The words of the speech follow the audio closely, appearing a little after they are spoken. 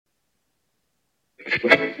I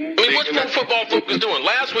mean, what's Pro Football Focus doing?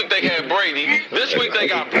 Last week they had Brady. This week they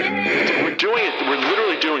got Brady. We're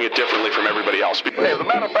literally doing it differently from everybody else. As a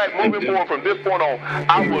matter of fact, moving forward from this point on,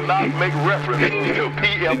 I will not make reference to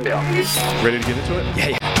PFL. Ready to get into it?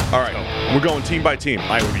 Yeah. All right. We're going team by team.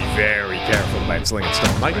 I would be very careful about slinging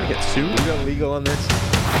stone. Am I going to get sued? We got legal on this?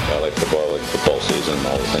 I like football season, and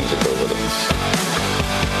all the things that go with it.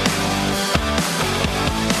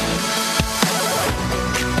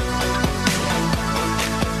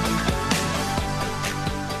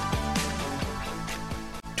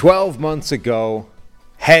 12 months ago,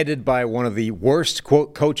 headed by one of the worst,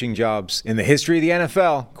 quote, coaching jobs in the history of the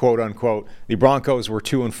NFL, quote unquote, the Broncos were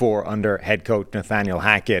 2-4 under head coach Nathaniel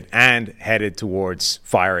Hackett and headed towards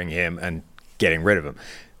firing him and getting rid of him.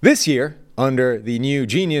 This year, under the new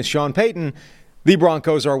genius Sean Payton, the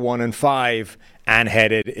Broncos are 1-5 and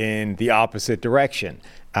headed in the opposite direction.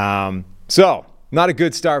 So, not a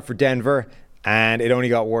good start for Denver. And it only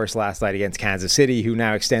got worse last night against Kansas City, who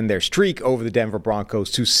now extend their streak over the Denver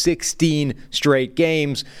Broncos to 16 straight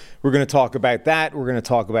games. We're going to talk about that. We're going to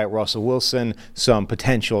talk about Russell Wilson, some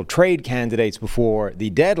potential trade candidates before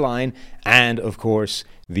the deadline, and, of course,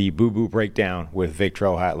 the boo-boo breakdown with Vic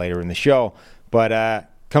Trohat later in the show. But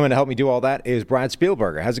coming to help me do all that is Brad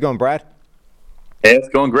Spielberger. How's it going, Brad? Hey, it's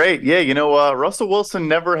going great. Yeah, Russell Wilson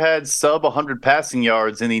never had sub 100 passing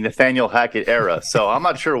yards in the Nathaniel Hackett era, so I'm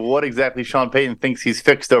not sure what exactly Sean Payton thinks he's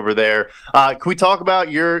fixed over there. Can we talk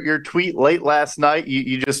about your tweet late last night?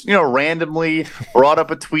 You just, randomly brought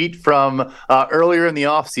up a tweet from earlier in the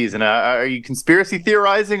offseason. Are you conspiracy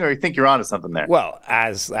theorizing, or you think you're onto something there? Well,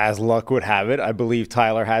 as luck would have it, I believe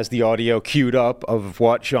Tyler has the audio queued up of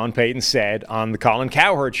what Sean Payton said on the Colin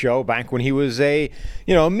Cowherd show back when he was a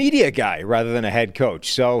media guy rather than a head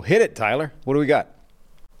coach. So hit it, Tyler. What do we got?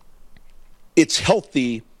 It's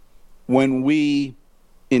healthy when we,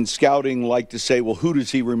 in scouting, like to say, well, who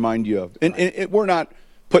does he remind you of? And we're not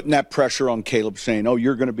putting that pressure on Caleb saying, oh,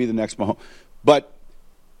 you're going to be the next Mahomes. But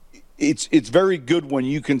it's very good when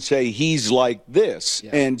you can say he's like this. Yeah.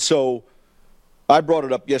 And so I brought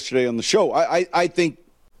it up yesterday on the show. I think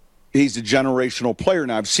he's a generational player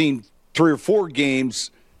now. I've seen 3 or 4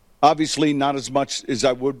 games, obviously not as much as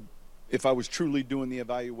I would if I was truly doing the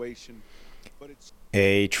evaluation. But it's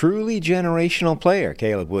a truly generational player,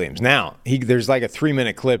 Caleb Williams. Now, there's like a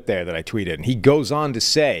 3-minute clip there that I tweeted, and he goes on to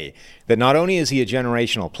say that not only is he a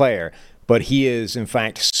generational player, but he is, in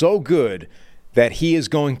fact, so good that he is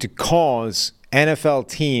going to cause NFL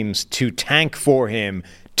teams to tank for him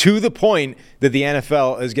to the point that the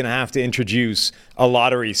NFL is going to have to introduce a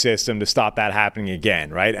lottery system to stop that happening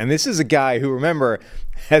again, right? And this is a guy who, remember,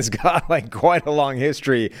 has got quite a long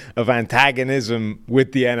history of antagonism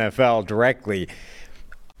with the NFL directly.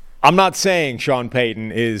 I'm not saying Sean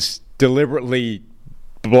Payton is deliberately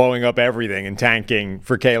blowing up everything and tanking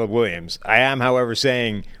for Caleb Williams. I am, however,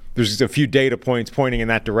 saying there's just a few data points pointing in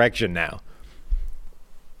that direction now.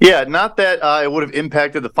 Yeah, not that it would have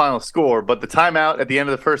impacted the final score, but the timeout at the end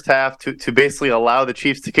of the first half to basically allow the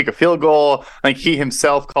Chiefs to kick a field goal. I think he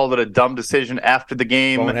himself called it a dumb decision after the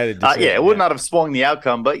game. It would not have swung the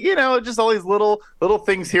outcome, but just all these little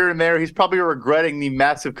things here and there. He's probably regretting the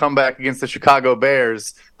massive comeback against the Chicago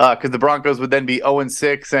Bears because the Broncos would then be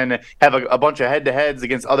 0-6 and have a bunch of head-to-heads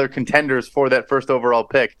against other contenders for that first overall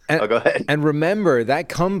pick. Go ahead. And remember, that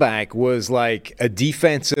comeback was like a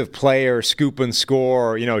defensive player scoop and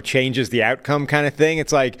score, changes the outcome kind of thing.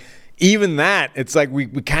 It's like, even that, it's like we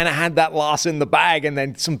kind of had that loss in the bag, and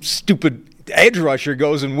then some stupid edge rusher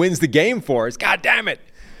goes and wins the game for us. God damn it.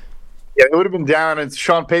 Yeah, it would have been down, and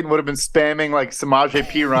Sean Payton would have been spamming like Samaje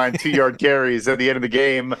Perine 2-yard carries at the end of the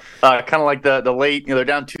game, kind of like the late, they're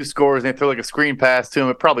down 2 scores, and they throw like a screen pass to him.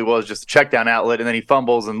 It probably was just a check down outlet, and then he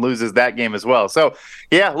fumbles and loses that game as well. So,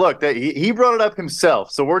 yeah, look, he brought it up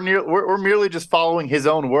himself. So we're merely just following his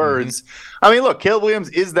own words. Mm-hmm. I mean, look, Caleb Williams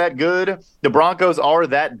is that good. The Broncos are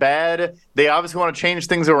that bad. They obviously want to change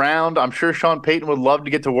things around. I'm sure Sean Payton would love to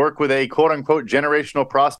get to work with a quote-unquote generational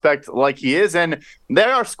prospect like he is, and they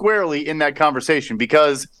are squarely in that conversation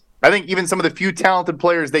because I think even some of the few talented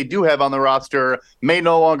players they do have on the roster may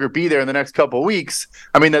no longer be there in the next couple of weeks.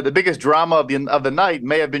 I mean, the biggest drama of the night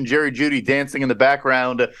may have been Jerry Jeudy dancing in the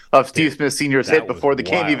background of Steve Smith Sr.'s hit before the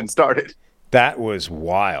game even started. That was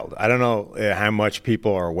wild. I don't know how much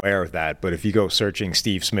people are aware of that, but if you go searching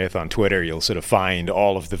Steve Smith on Twitter, you'll sort of find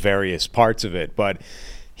all of the various parts of it. But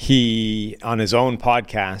he, on his own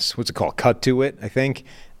podcast, what's it called? Cut to It, I think.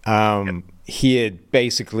 He had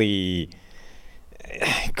basically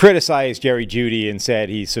criticized Jerry Jeudy and said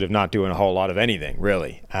he's sort of not doing a whole lot of anything,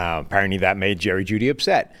 really. Apparently that made Jerry Jeudy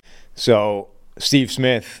upset. So Steve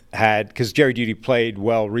Smith had, because Jerry Jeudy played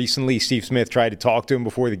well recently, Steve Smith tried to talk to him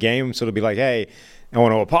before the game, so to be like, hey, I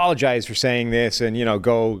want to apologize for saying this and,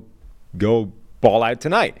 go ball out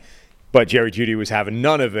tonight. But Jerry Jeudy was having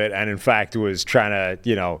none of it and, in fact, was trying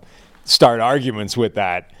to, start arguments with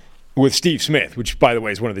Steve Smith, which, by the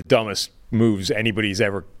way, is one of the dumbest moves anybody's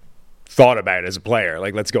ever thought about as a player.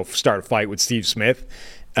 Like, let's go start a fight with Steve Smith.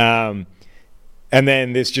 And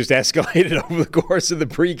then this just escalated over the course of the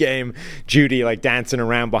pregame. Jeudy dancing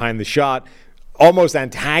around behind the shot, almost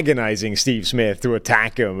antagonizing Steve Smith to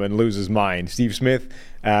attack him and lose his mind. Steve Smith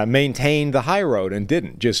maintained the high road and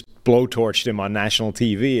didn't. Just blowtorched him on national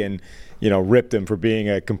TV and, ripped him for being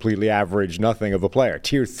a completely average nothing of a player.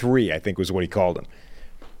 Tier 3, I think, was what he called him.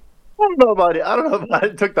 I don't know about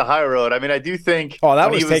it. Took the high road. I mean, I do think. Oh, that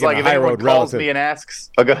was taking the high road calls relative. Me and asks.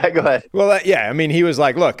 Oh, go ahead. Well, he was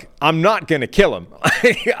like, "Look, I'm not going to kill him.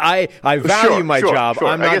 I value my job. Sure.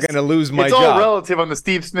 I'm not going to lose my job." It's all relative on the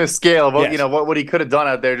Steve Smith scale of what he could have done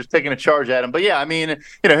out there, just taking a charge at him. But yeah, I mean,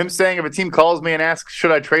 him saying if a team calls me and asks,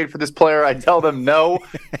 "Should I trade for this player?" I tell them no.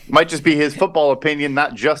 Might just be his football opinion,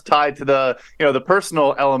 not just tied to the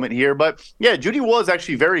personal element here. But yeah, Jeudy was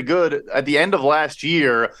actually very good at the end of last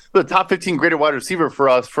year. The top 15 graded wide receiver for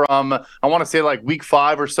us from, I want to say week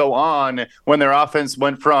 5 or so on, when their offense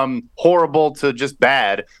went from horrible to just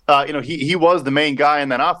bad. He was the main guy in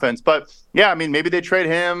that offense. But yeah, I mean, maybe they trade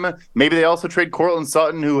him. Maybe they also trade Courtland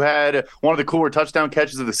Sutton, who had one of the cooler touchdown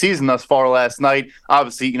catches of the season thus far last night.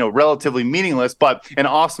 Obviously, relatively meaningless, but an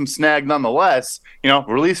awesome snag nonetheless.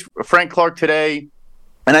 Release Frank Clark today.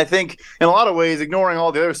 And I think in a lot of ways, ignoring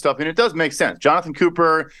all the other stuff, and it does make sense. Jonathan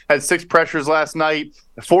Cooper had 6 pressures last night,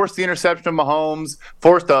 forced the interception of Mahomes,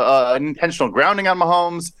 forced an intentional grounding on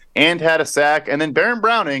Mahomes, and had a sack. And then Baron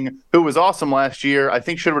Browning, who was awesome last year, I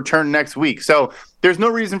think should return next week. So there's no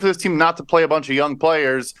reason for this team not to play a bunch of young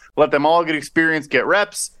players, let them all get experience, get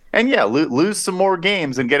reps, and yeah, lose some more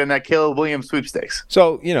games and get in that Caleb Williams sweepstakes.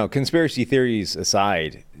 So, conspiracy theories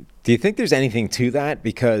aside, do you think there's anything to that?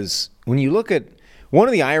 Because when you look at one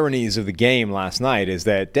of the ironies of the game last night is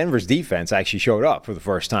that Denver's defense actually showed up for the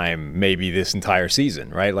first time maybe this entire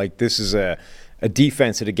season, right? This is a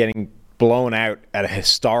defense that are getting blown out at a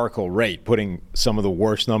historical rate, putting some of the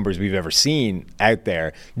worst numbers we've ever seen out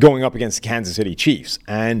there going up against the Kansas City Chiefs.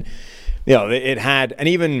 And, it had, and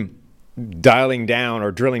even dialing down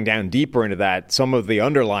or drilling down deeper into that, some of the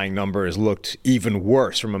underlying numbers looked even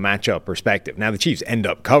worse from a matchup perspective. Now, the Chiefs end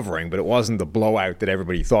up covering, but it wasn't the blowout that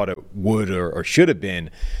everybody thought it would or should have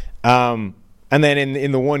been. And then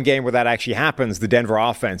in the one game where that actually happens, the Denver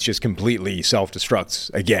offense just completely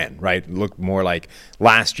self-destructs again, right? It looked more like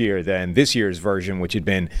last year than this year's version, which had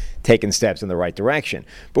been taking steps in the right direction.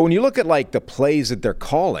 But when you look at the plays that they're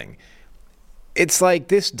calling, it's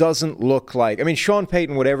this doesn't look like, Sean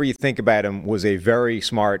Payton, whatever you think about him, was a very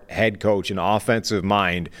smart head coach and offensive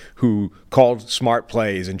mind who called smart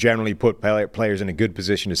plays and generally put players in a good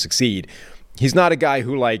position to succeed. He's not a guy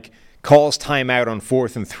who calls timeout on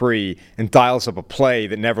 4th and 3 and dials up a play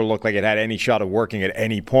that never looked like it had any shot of working at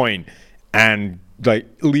any point and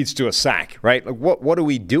leads to a sack, right? What are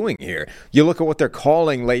we doing here? You look at what they're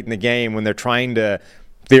calling late in the game when they're trying to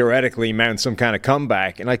theoretically mount some kind of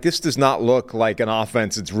comeback. And this does not look like an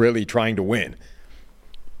offense that's really trying to win.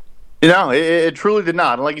 It truly did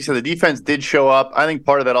not. And like you said, the defense did show up. I think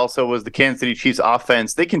part of that also was the Kansas City Chiefs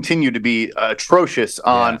offense. They continue to be atrocious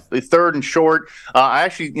on the 3rd and short. I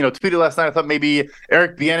actually, tweeted last night, I thought maybe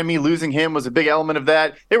Eric Bieniemy, losing him was a big element of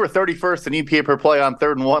that. They were 31st in EPA per play on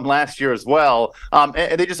 3rd and 1 last year as well. And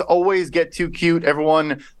they just always get too cute.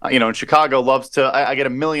 Everyone, in Chicago loves to, I get a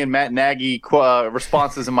million Matt Nagy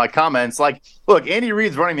responses in my comments. Look, Andy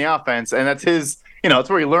Reid's running the offense, and that's his, it's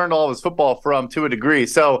where he learned all of his football from to a degree.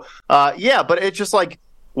 So, but it's just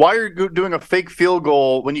why are you doing a fake field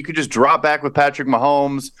goal when you could just drop back with Patrick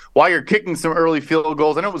Mahomes? Why you're kicking some early field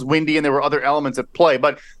goals? I know it was windy and there were other elements at play,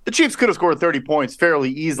 but the Chiefs could have scored 30 points fairly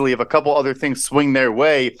easily if a couple other things swing their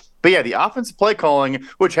way. But yeah, the offensive play calling,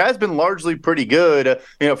 which has been largely pretty good,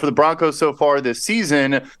 for the Broncos so far this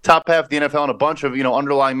season, top half of the NFL and a bunch of,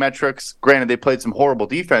 underlying metrics. Granted, they played some horrible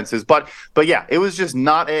defenses, but yeah, it was just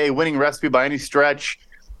not a winning recipe by any stretch.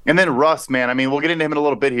 And then Russ, man, we'll get into him in a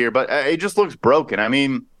little bit here, but it just looks broken.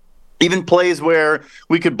 Even plays where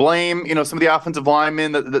we could blame, some of the offensive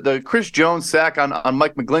linemen, the Chris Jones sack on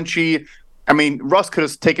Mike McGlinchey. Russ could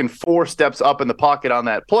have taken 4 steps up in the pocket on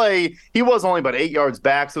that play. He was only about 8 yards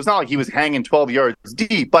back, so it's not like he was hanging 12 yards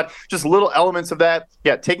deep, but just little elements of that.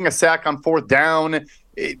 Yeah, taking a sack on 4th down.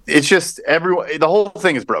 It's just the whole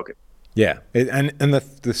thing is broken. Yeah, and the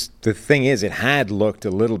thing is, it had looked a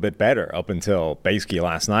little bit better up until basically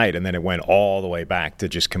last night, and then it went all the way back to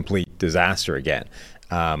just complete disaster again.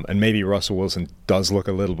 And maybe Russell Wilson does look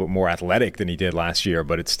a little bit more athletic than he did last year,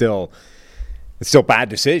 but it's still bad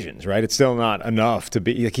decisions, right? It's still not enough to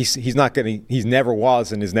be like he's never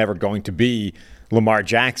was and is never going to be Lamar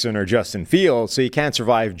Jackson or Justin Fields, so you can't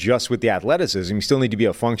survive just with the athleticism. You still need to be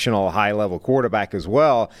a functional, high-level quarterback as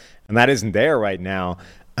well, and that isn't there right now.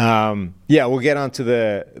 We'll get onto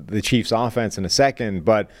the Chiefs' offense in a second,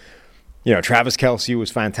 but Travis Kelce was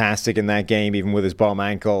fantastic in that game, even with his bum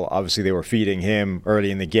ankle. Obviously, they were feeding him early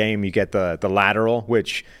in the game. You get the lateral,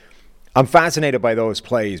 which I'm fascinated by those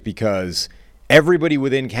plays because everybody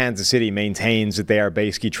within Kansas City maintains that they are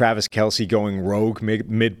basically Travis Kelce going rogue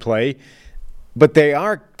mid-play, but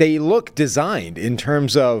they look designed in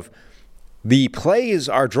terms of the plays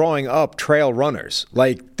are drawing up trail runners.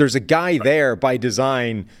 Like, there's a guy there by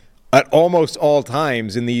design at almost all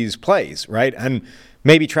times in these plays, right? And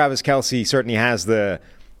maybe Travis Kelce certainly has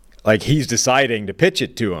he's deciding to pitch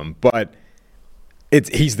it to him, but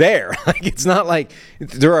he's there. Like, it's not like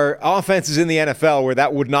there are offenses in the NFL where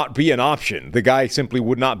that would not be an option. The guy simply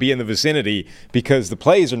would not be in the vicinity because the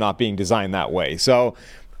plays are not being designed that way. So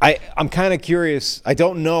I'm kind of curious. I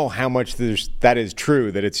don't know how much that is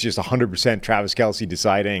true, that it's just 100% Travis Kelce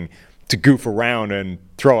deciding to goof around and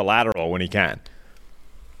throw a lateral when he can.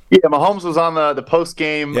 Yeah, Mahomes was on the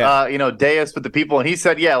post-game, dais with the people, and he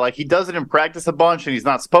said, he does it in practice a bunch, and he's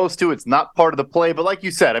not supposed to. It's not part of the play. But like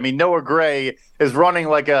you said, I mean, Noah Gray is running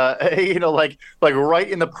like right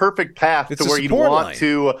in the perfect path to where you'd want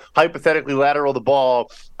to hypothetically lateral the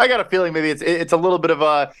ball. I got a feeling maybe it's a little bit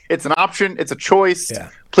of it's an option, it's a choice. Yeah.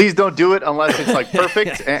 Please don't do it unless it's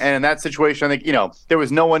perfect. And in that situation, I think, there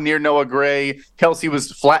was no one near Noah Gray. Kelce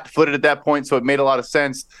was flat-footed at that point, so it made a lot of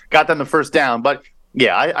sense. Got them the first down, but.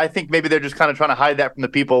 Yeah, I think maybe they're just kind of trying to hide that from the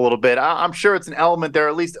people a little bit. I'm sure it's an element they're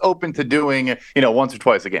at least open to doing, once or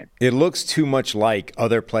twice a game. It looks too much like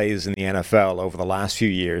other plays in the NFL over the last few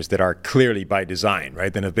years that are clearly by design,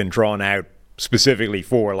 right? That have been drawn out specifically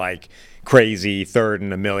for crazy 3rd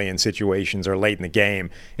and 1,000,000 situations or late in the game.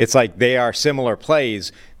 It's like they are similar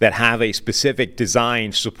plays that have a specific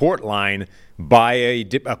designed support line by a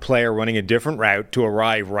player running a different route to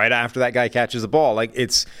arrive right after that guy catches the ball.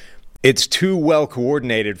 It's too well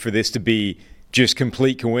coordinated for this to be just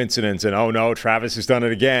complete coincidence and, oh no, Travis has done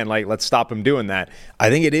it again. Let's stop him doing that. I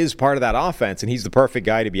think it is part of that offense, and he's the perfect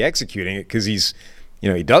guy to be executing it because he's,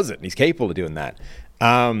 he does it and he's capable of doing that.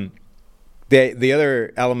 The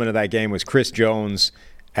other element of that game was Chris Jones,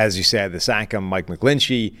 as you said, the sack on Mike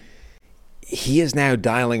McGlinchey. He is now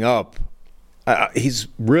dialing up. He's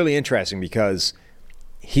really interesting because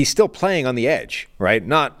he's still playing on the edge, right?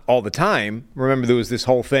 Not all the time. Remember, there was this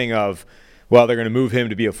whole thing of, they're going to move him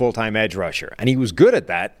to be a full-time edge rusher. And he was good at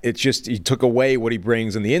that. It's just he took away what he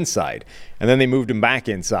brings on the inside. And then they moved him back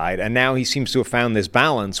inside. And now he seems to have found this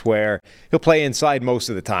balance where he'll play inside most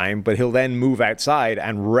of the time, but he'll then move outside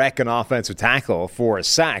and wreck an offensive tackle for a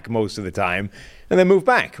sack most of the time, and then move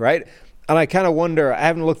back, right? And I kind of wonder, I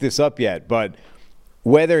haven't looked this up yet, but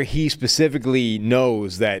whether he specifically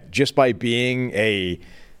knows that just by being a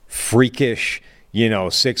freakish,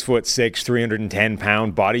 6'6",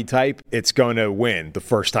 310-pound body type, it's going to win the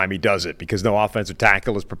first time he does it because no offensive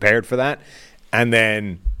tackle is prepared for that. And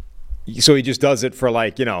then, so he just does it for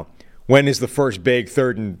when is the first big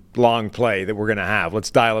 3rd and long play that we're going to have? Let's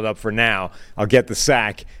dial it up for now. I'll get the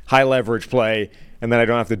sack, high leverage play, and then I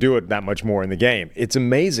don't have to do it that much more in the game. It's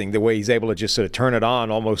amazing the way he's able to just sort of turn it on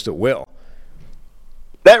almost at will.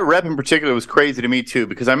 That rep in particular was crazy to me, too,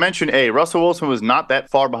 because I mentioned, Russell Wilson was not that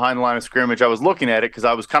far behind the line of scrimmage. I was looking at it because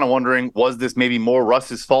I was kind of wondering, was this maybe more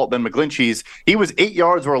Russ's fault than McGlinchey's? He was 8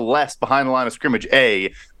 yards or less behind the line of scrimmage,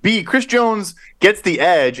 A. B, Chris Jones gets the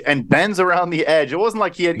edge and bends around the edge. It wasn't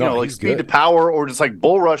like he had, speed to power or just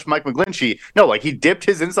bull rush Mike McGlinchey. No, he dipped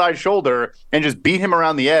his inside shoulder and just beat him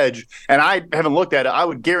around the edge. And I haven't looked at it. I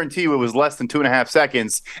would guarantee you it was less than 2.5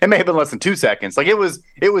 seconds. It may have been less than 2 seconds. It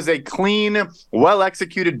was a clean,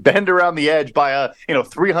 well-executed bend around the edge by a,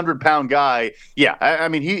 300-pound guy. Yeah, I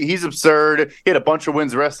mean, he's absurd. He had a bunch of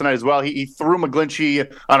wins the rest of the night as well. He threw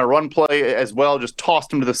McGlinchey on a run play as well, just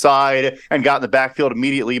tossed him to the side and got in the backfield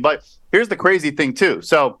immediately. But here's the crazy thing, too.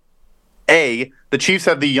 So, A, the Chiefs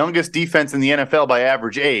have the youngest defense in the NFL by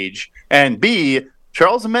average age. And B,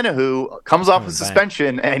 Charles Omenihu comes off a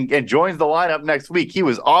suspension and joins the lineup next week. He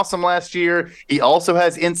was awesome last year. He also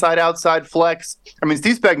has inside-outside flex. I mean,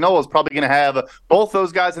 Steve Spagnuolo is probably going to have both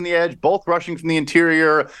those guys on the edge, both rushing from the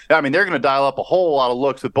interior. I mean, they're going to dial up a whole lot of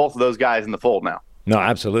looks with both of those guys in the fold now. No,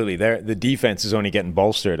 absolutely. The defense is only getting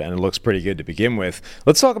bolstered, and it looks pretty good to begin with.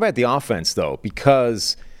 Let's talk about the offense, though,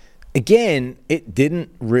 because, again, it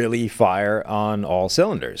didn't really fire on all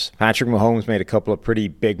cylinders. Patrick Mahomes made a couple of pretty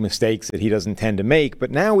big mistakes that he doesn't tend to make,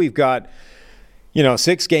 but now we've got,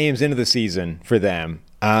 6 games into the season for them,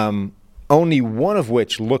 only one of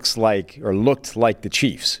which looked like the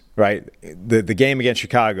Chiefs, right? The game against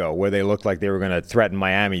Chicago, where they looked like they were going to threaten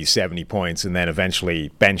Miami's 70 points and then eventually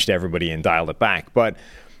benched everybody and dialed it back. But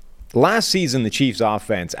last season, the Chiefs'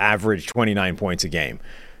 offense averaged 29 points a game.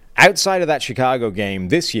 Outside of that Chicago game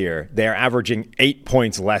this year, they're averaging 8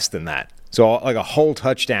 points less than that. So like a whole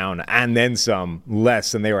touchdown and then some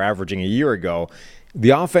less than they were averaging a year ago.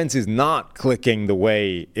 The offense is not clicking the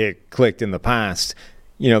way it clicked in the past.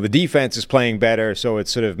 The defense is playing better, so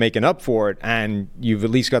it's sort of making up for it, and you've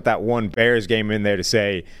at least got that one Bears game in there to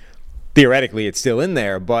say, theoretically, it's still in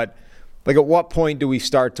there. But, at what point do we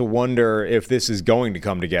start to wonder if this is going to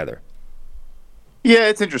come together? Yeah,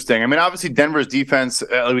 it's interesting. I mean, obviously, Denver's defense,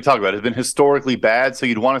 like we talked about, has been historically bad, so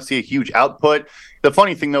you'd want to see a huge output. The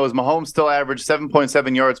funny thing, though, is Mahomes still averaged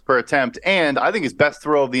 7.7 yards per attempt, and I think his best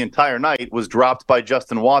throw of the entire night was dropped by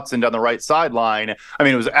Justin Watson down the right sideline. I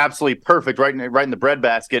mean, it was absolutely perfect, right in the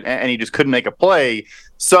breadbasket, and he just couldn't make a play.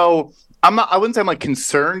 So I wouldn't say I'm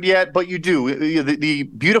concerned yet, but you do. The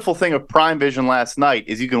beautiful thing of Prime Vision last night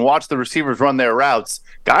is you can watch the receivers run their routes.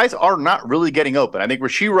 Guys are not really getting open. I think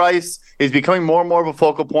Rashee Rice is becoming more and more of a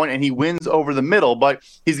focal point, and he wins over the middle, but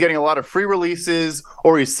he's getting a lot of free releases,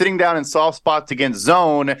 or he's sitting down in soft spots against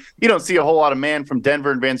zone. You don't see a whole lot of man from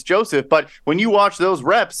Denver and Vance Joseph, but when you watch those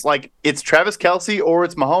reps, it's Travis Kelce or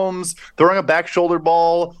it's Mahomes throwing a back shoulder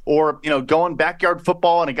ball, or going backyard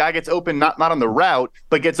football, and a guy gets open not on the route,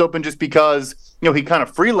 but gets open just because he kind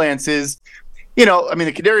of freelances. The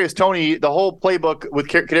Kadarius Toney, the whole playbook with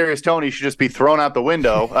Kadarius Toney should just be thrown out the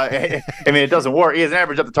window. It doesn't work. He has an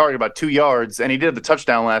average up the target about 2 yards, and he did the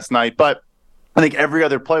touchdown last night. But I think every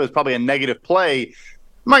other play was probably a negative play.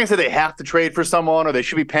 I'm not going to say they have to trade for someone or they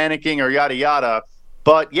should be panicking or yada, yada.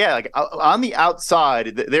 But, yeah, on the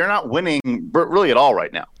outside, they're not winning really at all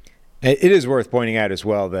right now. It is worth pointing out as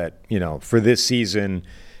well that, for this season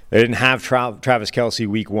 – they didn't have Travis Kelce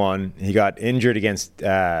week 1. He got injured against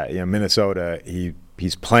Minnesota.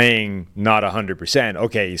 He's playing not 100%.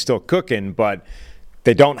 Okay, he's still cooking, but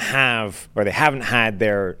they haven't had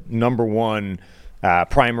their number one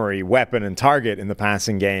primary weapon and target in the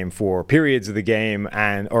passing game for periods of the game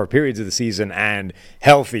or periods of the season, and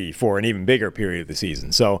healthy for an even bigger period of the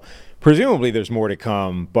season. So presumably there's more to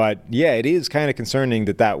come. But yeah, it is kind of concerning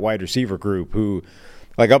that wide receiver group who,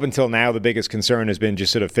 up until now, the biggest concern has been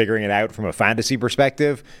just sort of figuring it out from a fantasy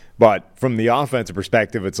perspective. But from the offensive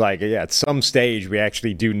perspective, it's at some stage, we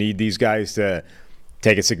actually do need these guys to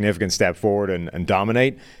take a significant step forward and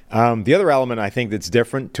dominate. The other element I think that's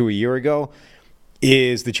different to a year ago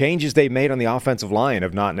is the changes they made on the offensive line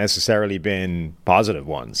have not necessarily been positive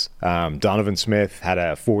ones. Donovan Smith had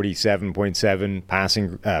a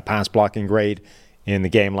 47.7 pass blocking grade in the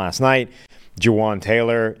game last night. Jawan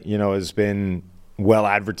Taylor, has been well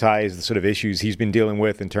advertised, the sort of issues he's been dealing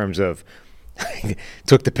with in terms of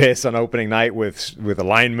took the piss on opening night with a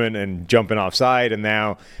lineman and jumping offside, and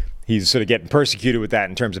now he's sort of getting persecuted with that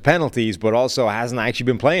in terms of penalties, but also hasn't actually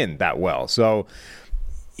been playing that well. So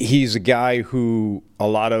he's a guy who a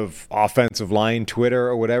lot of offensive line Twitter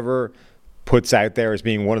or whatever puts out there as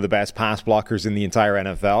being one of the best pass blockers in the entire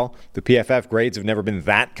NFL. The PFF grades have never been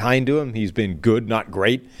that kind to him. He's been good, not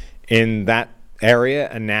great, in that area,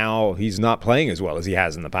 and now he's not playing as well as he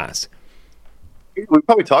has in the past. We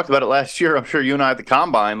probably talked about it last year. I'm sure you and I at the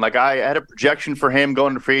Combine. I had a projection for him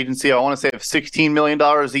going to free agency. I want to say of $16 million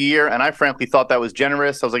a year, and I frankly thought that was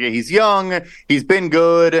generous. I was like, he's young, he's been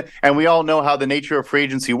good, and we all know how the nature of free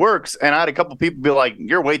agency works. And I had a couple people be like,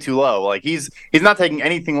 you're way too low. He's not taking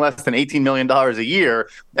anything less than $18 million a year.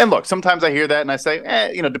 And look, sometimes I hear that and I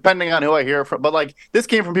say, depending on who I hear from. But this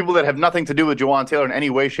came from people that have nothing to do with Jawan Taylor in any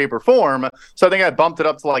way, shape, or form. So I think I bumped it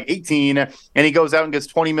up to 18, and he goes out and gets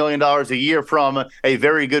 $20 million a year from a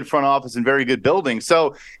very good front office and very good building.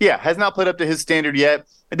 So, yeah, has not played up to his standard yet.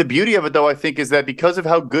 And the beauty of it, though, I think, is that because of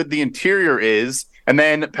how good the interior is, and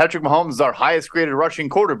then Patrick Mahomes is our highest graded rushing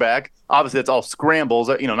quarterback. Obviously, that's all scrambles,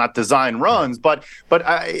 not design runs, but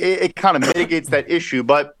it kind of mitigates that issue.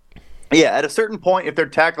 But yeah, at a certain point, if their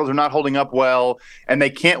tackles are not holding up well and they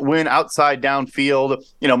can't win outside downfield,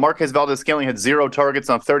 Marquez Valdes-Scantling had 0 targets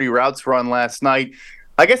on 30 routes run last night.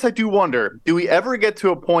 I guess I do wonder, do we ever get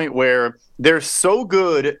to a point where they're so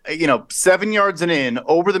good, 7 yards and in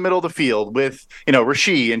over the middle of the field with,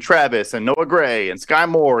 Rashee and Travis and Noah Gray and Sky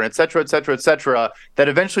Moore, et cetera, that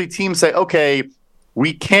eventually teams say, okay,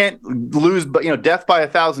 we can't lose, but death by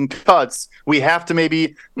 1,000 cuts. We have to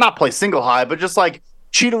maybe not play single high, but just like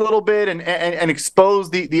cheat a little bit and expose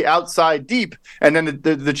the outside deep. And then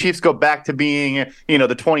the Chiefs go back to being, the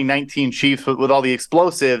 2019 Chiefs with all the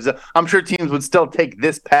explosives. I'm sure teams would still take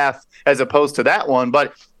this path as opposed to that one,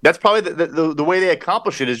 but that's probably the way they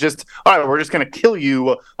accomplish it is just, all right, we're just going to kill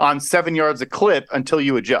you on 7 yards a clip until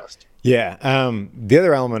you adjust. Yeah. The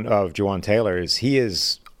other element of Jawan Taylor is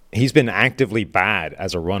he's been actively bad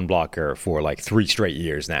as a run blocker for like 3 straight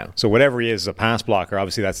years now. So whatever he is as a pass blocker,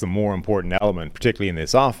 obviously that's the more important element, particularly in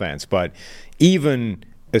this offense. But even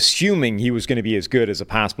assuming he was going to be as good as a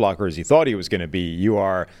pass blocker as he thought he was going to be, you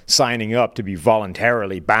are signing up to be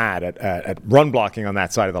voluntarily bad at run blocking on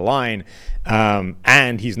that side of the line.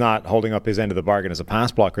 And he's not holding up his end of the bargain as a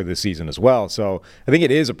pass blocker this season as well. So I think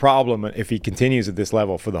it is a problem if he continues at this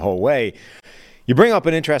level for the whole way. You bring up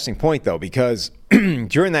an interesting point, though, because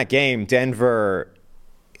during that game, Denver,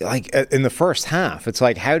 like in the first half, it's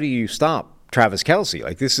like, how do you stop Travis Kelce?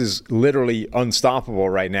 Like, this is literally unstoppable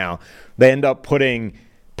right now. They end up putting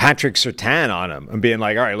Patrick Surtain on him and being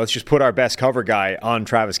like, all right, let's just put our best cover guy on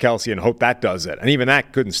Travis Kelce and hope that does it. And even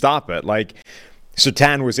that couldn't stop it. Like,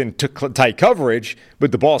 Surtain was in tight coverage,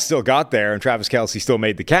 but the ball still got there and Travis Kelce still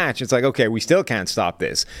made the catch. It's like, okay, we still can't stop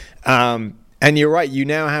this. And you're right. You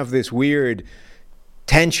now have this weird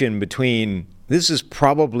tension between this is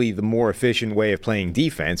probably the more efficient way of playing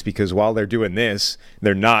defense because while they're doing this,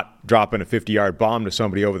 they're not dropping a 50-yard bomb to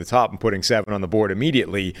somebody over the top and putting 7 on the board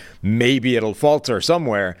immediately. Maybe it'll falter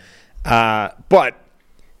somewhere. But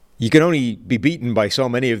you can only be beaten by so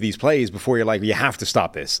many of these plays before you're like, you have to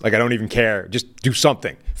stop this. Like, I don't even care. Just do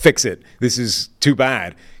something. Fix it. This is too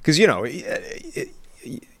bad. Because, you don't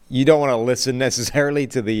want to listen necessarily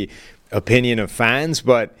to the opinion of fans,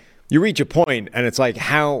 but you reach a point and it's like,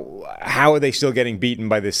 how are they still getting beaten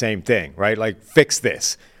by the same thing, right? Like, fix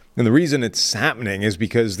this. And the reason it's happening is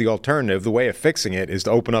because the alternative, the way of fixing it, is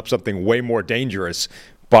to open up something way more dangerous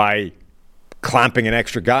by clamping an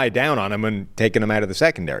extra guy down on him and taking him out of the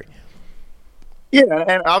secondary. Yeah,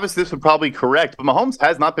 and obviously this would probably be correct, but Mahomes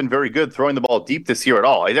has not been very good throwing the ball deep this year at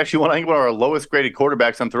all. He's actually one of our lowest graded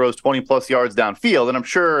quarterbacks on throws 20-plus yards downfield, and I'm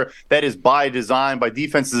sure that is by design, by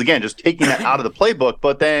defenses, again, just taking that out of the playbook.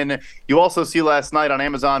 But then you also see last night on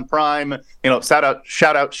Amazon Prime, shout out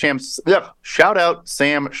Sam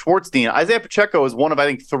Schwartzstein. Isaiah Pacheco is one of, I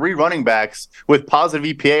think, 3 running backs with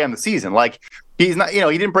positive EPA on the season. Like, he's not, he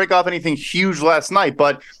didn't break off anything huge last night,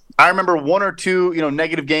 but I remember 1 or 2,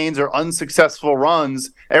 negative gains or unsuccessful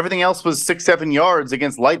runs. Everything else was 6-7 yards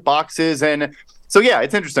against light boxes. And so, yeah,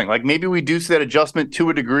 it's interesting. Like, maybe we do see that adjustment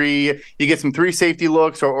to a degree. You get some 3 safety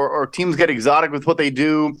looks or teams get exotic with what they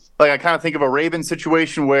do. Like, I kind of think of a Ravens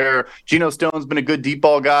situation where Geno Stone's been a good deep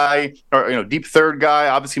ball guy or, deep third guy.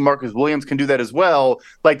 Obviously, Marcus Williams can do that as well.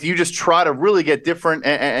 Like, do you just try to really get different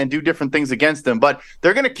and do different things against them? But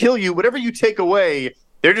they're going to kill you. Whatever you take away,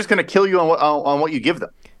 they're just going to kill you on what you give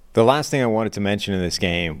them. The last thing I wanted to mention in this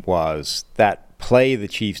game was that play the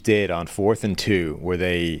Chiefs did on 4th and 2, where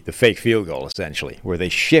the fake field goal essentially, where they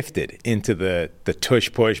shifted into the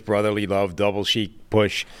tush push, brotherly love, double cheek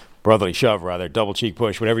push, brotherly shove rather, double cheek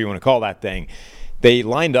push, whatever you want to call that thing. They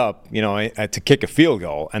lined up, to kick a field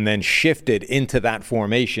goal and then shifted into that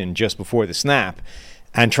formation just before the snap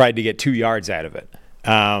and tried to get 2 yards out of it.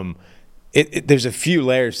 There's a few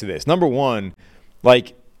layers to this. Number one,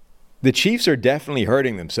 like, the Chiefs are definitely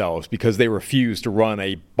hurting themselves because they refuse to run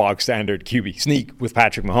a bog standard QB sneak with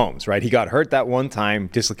Patrick Mahomes, right? He got hurt that one time,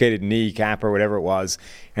 dislocated knee, cap, or whatever it was,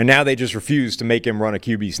 and now they just refuse to make him run a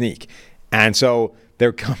QB sneak. And so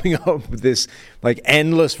they're coming up with this like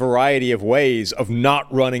endless variety of ways of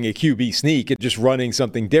not running a QB sneak and just running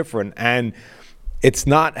something different. And it's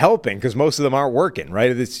not helping because most of them aren't working,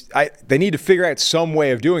 right? They need to figure out some way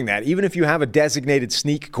of doing that. Even if you have a designated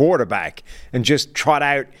sneak quarterback and just trot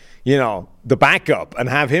out the backup and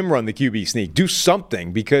have him run the QB sneak. Do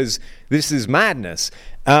something because this is madness.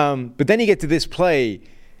 But then you get to this play.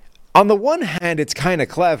 On the one hand, it's kind of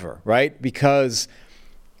clever, right? Because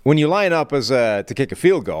when you line up to kick a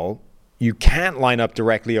field goal, you can't line up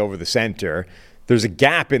directly over the center. There's a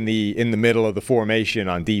gap in the middle of the formation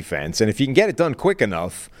on defense. And if you can get it done quick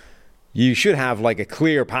enough, you should have like a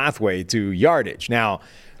clear pathway to yardage. Now,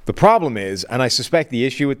 the problem is, and I suspect the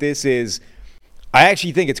issue with this is, I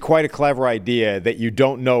actually think it's quite a clever idea that you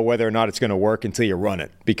don't know whether or not it's going to work until you run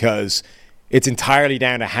it because it's entirely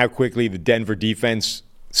down to how quickly the Denver defense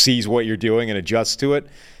sees what you're doing and adjusts to it,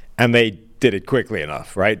 and they did it quickly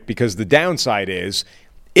enough, right? Because the downside is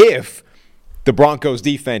if the Broncos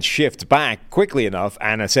defense shifts back quickly enough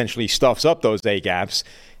and essentially stuffs up those A-gaps,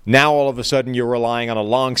 Now all of a sudden you're relying on a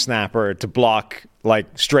long snapper to block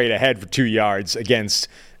like straight ahead for 2 yards against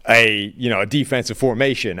a defensive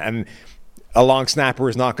formation, and a long snapper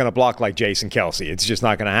is not going to block like Jason Kelsey. It's just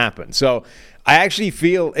not going to happen. So I actually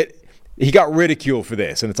feel he got ridiculed for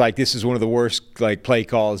this, and it's like this is one of the worst like play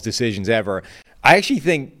calls decisions ever. I actually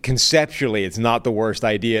think conceptually it's not the worst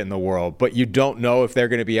idea in the world, but you don't know if they're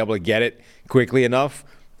going to be able to get it quickly enough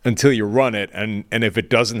until you run it, and if it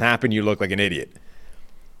doesn't happen, you look like an idiot.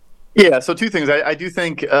 Yeah, so two things. I do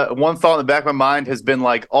think one thought in the back of my mind has been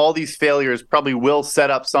like all these failures probably will set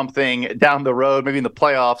up something down the road, maybe in the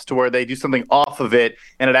playoffs, to where they do something off of it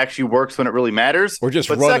and it actually works when it really matters. Or just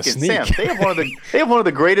but run second, a sneak. Sam, they have one of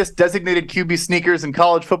the greatest designated QB sneakers in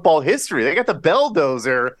college football history. They got the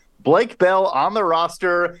Belldozer, Blake Bell, on the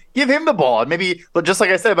roster. Give him the ball, and maybe, just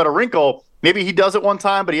like I said about a wrinkle, maybe he does it one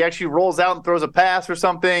time, but he actually rolls out and throws a pass or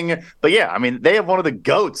something. But yeah, I mean, they have one of the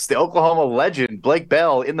GOATs, the Oklahoma legend, Blake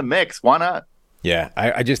Bell, in the mix. Why not? Yeah,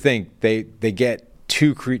 I just think they get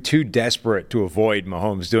too desperate to avoid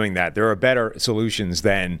Mahomes doing that. There are better solutions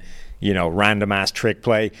than, random ass trick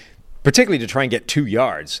play, particularly to try and get 2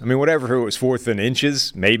 yards. I mean, whatever it was, 4th and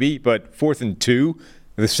inches, maybe, but 4th and 2.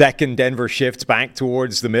 The second Denver shifts back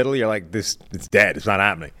towards the middle, you're like, it's dead. It's not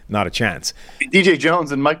happening. Not a chance. DJ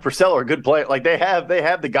Jones and Mike Purcell are good players. Like they have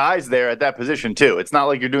the guys there at that position too. It's not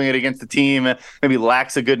like you're doing it against a team maybe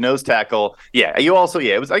lacks a good nose tackle. Yeah, you also I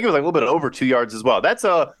think it was like a little bit over 2 yards as well. That's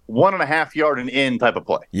a 1.5 yard and in type of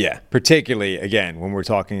play. Yeah, particularly again when we're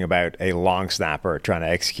talking about a long snapper trying to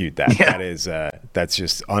execute that. Yeah. That's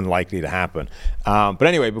just unlikely to happen. But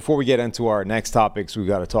anyway, before we get into our next topics, we've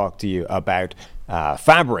got to talk to you about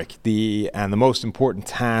Fabric, the most important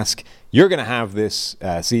task you're going to have this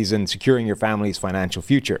season, securing your family's financial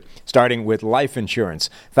future, starting with life insurance.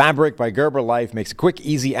 Fabric by Gerber Life makes it quick,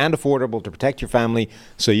 easy, and affordable to protect your family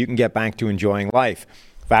so you can get back to enjoying life.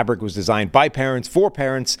 Fabric was designed by parents for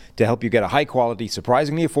parents to help you get a high-quality,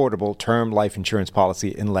 surprisingly affordable term life insurance policy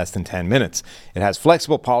in less than 10 minutes. It has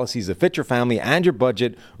flexible policies that fit your family and your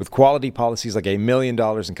budget, with quality policies like $1 million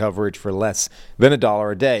in coverage for less than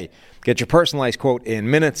 $1 a day. Get your personalized quote in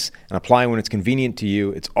minutes and apply when it's convenient to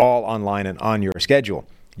you. It's all online and on your schedule.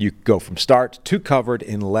 You go from start to covered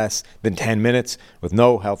in less than 10 minutes with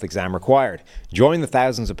no health exam required. Join the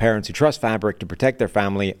thousands of parents who trust Fabric to protect their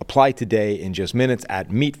family. Apply today in just minutes at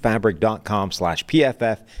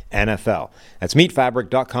meetfabric.com/PFFNFL. That's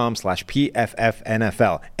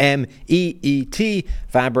meetfabric.com/PFFNFL. MEET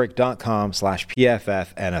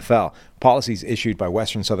fabric.com/PFFNFL. Policies issued by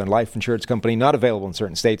Western Southern Life Insurance Company, not available in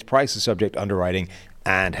certain states. Prices subject to underwriting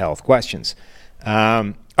and health questions.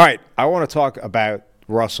 All right, I want to talk about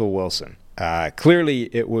Russell Wilson. Clearly,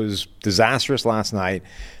 it was disastrous last night.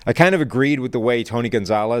 I kind of agreed with the way Tony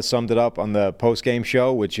Gonzalez summed it up on the postgame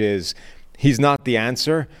show, which is he's not the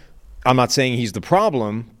answer. I'm not saying he's the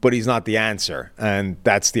problem, but he's not the answer, and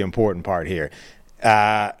that's the important part here.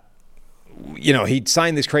 He'd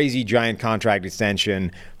signed this crazy giant contract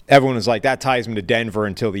extension. Everyone was like, that ties him to Denver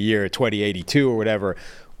until the year 2082 or whatever.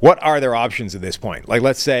 What are their options at this point? Like,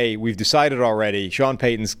 let's say we've decided already, Sean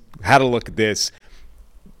Payton's had a look at this.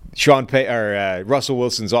 Russell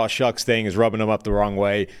Wilson's aw shucks thing is rubbing him up the wrong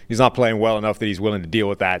way. He's not playing well enough that he's willing to deal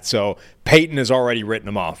with that. So Payton has already written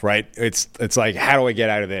him off, right? It's like, how do I get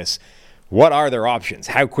out of this? What are their options?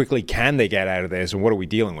 How quickly can they get out of this? And what are we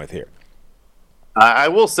dealing with here? I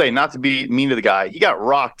will say, not to be mean to the guy, he got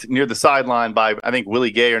rocked near the sideline by, I think,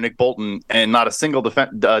 Willie Gay or Nick Bolton, and not a single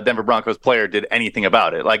Denver Broncos player did anything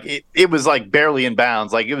about it. Like, it was like barely in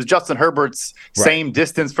bounds. Like, it was Justin Herbert's same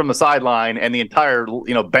distance from the sideline, and the entire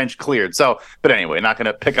bench cleared. So, but anyway, not going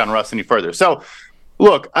to pick on Russ any further. So,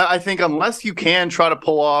 look, I think unless you can try to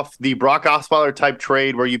pull off the Brock Osweiler type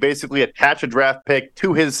trade where you basically attach a draft pick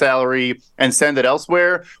to his salary and send it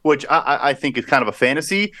elsewhere, which I think is kind of a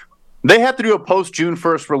fantasy, they have to do a post-June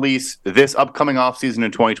 1st release this upcoming offseason in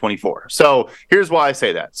 2024. So here's why I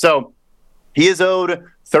say that. So he is owed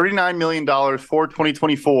 $39 million for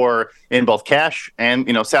 2024 in both cash and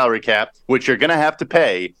salary cap, which you're going to have to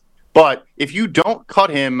pay. But if you don't cut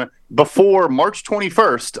him before March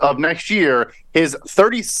 21st of next year, his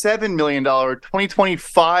 $37 million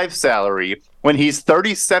 2025 salary, when he's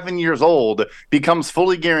 37 years old, becomes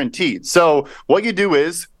fully guaranteed. So what you do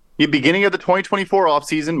is, the beginning of the 2024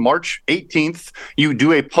 offseason, March 18th, you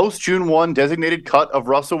do a post-June 1 designated cut of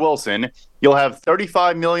Russell Wilson. You'll have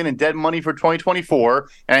 $35 million in dead money for 2024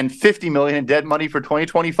 and $50 million in dead money for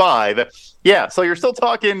 2025. Yeah, so you're still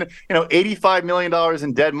talking, $85 million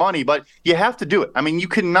in dead money, but you have to do it. I mean, you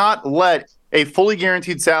cannot let a fully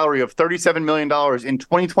guaranteed salary of $37 million in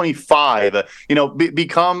 2025,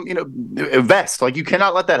 become, vest. Like, you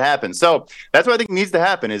cannot let that happen. So that's what I think needs to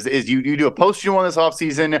happen is you do a post-June one this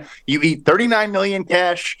offseason, you eat $39 million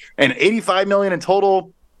cash and $85 million in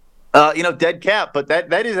total, dead cap. But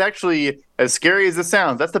that is actually, as scary as it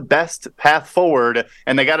sounds, that's the best path forward,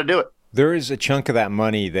 and they got to do it. There is a chunk of that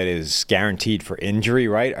money that is guaranteed for injury,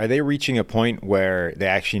 right? Are they reaching a point where they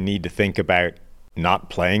actually need to think about not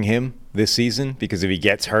playing him this season? Because if he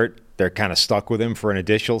gets hurt, they're kind of stuck with him for an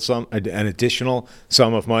additional sum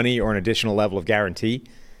of money or an additional level of guarantee.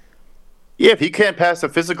 Yeah, if he can't pass a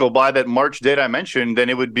physical by that March date I mentioned, then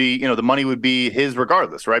it would be, the money would be his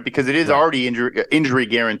regardless, right? Because it is already injury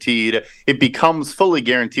guaranteed. It becomes fully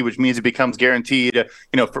guaranteed, which means it becomes guaranteed,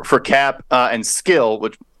 for cap and skill,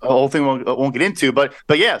 which the whole thing won't get into. But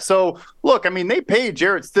yeah, so look, I mean, they paid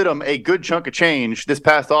Jarrett Stidham a good chunk of change this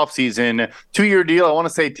past offseason. 2-year deal, I want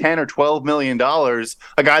to say $10 or $12 million.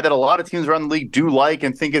 A guy that a lot of teams around the league do like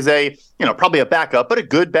and think is probably a backup, but a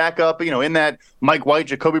good backup, in that Mike White,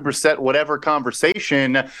 Jacoby Brissett, whatever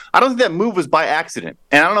conversation. I don't think that move was by accident.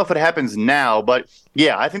 And I don't know if it happens now, but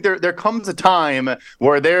yeah, I think there comes a time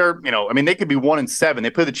where they're, they could be 1-7. They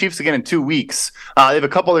play the Chiefs again in 2 weeks. They have a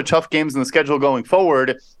couple other tough games in the schedule going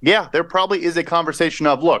forward. Yeah, there probably is a conversation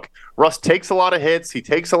of, look, Russ takes a lot of hits. He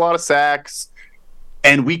takes a lot of sacks.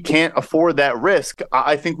 And we can't afford that risk.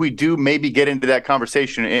 I think we do maybe get into that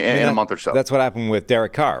conversation in a month or so. That's what happened with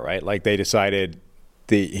Derek Carr, right? Like, they decided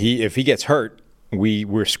if he gets hurt,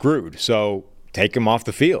 we're screwed. So take him off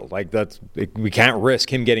the field. Like, we can't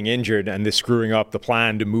risk him getting injured and this screwing up the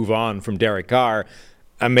plan to move on from Derek Carr.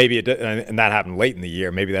 And and that happened late in the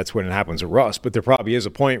year. Maybe that's when it happens with Russ. But there probably is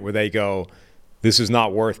a point where they go, this is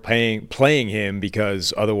not worth playing him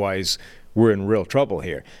because otherwise we're in real trouble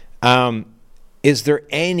here. Is there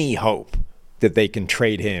any hope that they can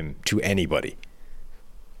trade him to anybody?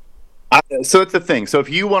 So that's the thing. So if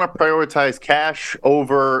you want to prioritize cash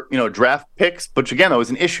over, draft picks, which again, that was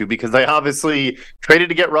an issue because they obviously traded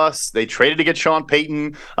to get Russ. They traded to get Sean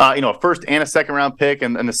Payton, a first and a second round pick.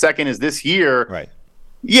 And the second is this year. Right.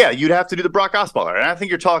 Yeah, you'd have to do the Brock Osweiler. And I think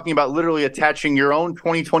you're talking about literally attaching your own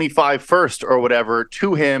 2025 first or whatever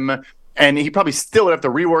to him. And he probably still would have to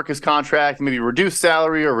rework his contract, maybe reduce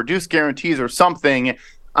salary or reduce guarantees or something.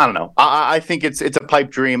 I don't know. I think it's a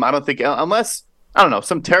pipe dream. I don't think unless, I don't know,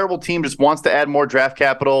 some terrible team just wants to add more draft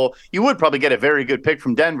capital, you would probably get a very good pick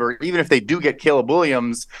from Denver. Even if they do get Caleb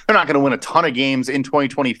Williams, they're not going to win a ton of games in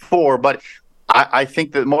 2024. But I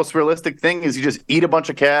think the most realistic thing is you just eat a bunch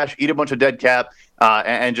of cash, eat a bunch of dead cap,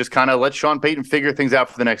 and just kind of let Sean Payton figure things out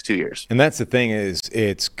for the next 2 years. And that's the thing is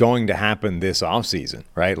it's going to happen this offseason,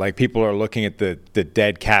 right? Like, people are looking at the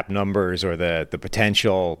dead cap numbers or the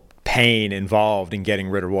potential pain involved in getting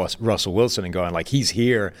rid of Russell Wilson and going, like, he's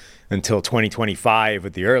here until 2025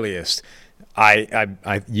 at the earliest.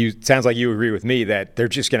 Sounds like you agree with me that they're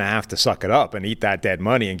just going to have to suck it up and eat that dead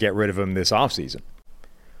money and get rid of him this offseason.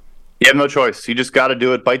 You have no choice. You just got to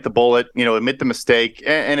do it, bite the bullet, admit the mistake.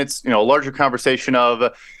 And it's, a larger conversation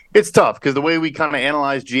of it's tough because the way we kind of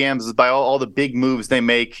analyze GMs is by all the big moves they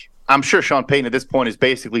make. I'm sure Sean Payton at this point is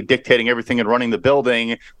basically dictating everything and running the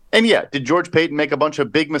building. And yeah, did George Payton make a bunch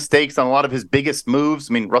of big mistakes on a lot of his biggest moves?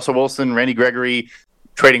 I mean, Russell Wilson, Randy Gregory,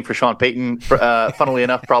 trading for Sean Payton, funnily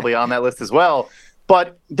enough, probably on that list as well.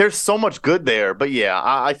 But there's so much good there. But yeah,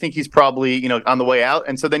 I think he's probably, on the way out.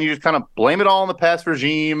 And so then you just kind of blame it all on the past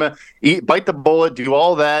regime, bite the bullet, do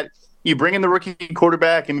all that. You bring in the rookie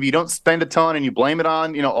quarterback, and if you don't spend a ton and you blame it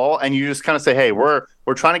on, all, and you just kind of say, hey, we're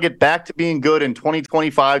trying to get back to being good in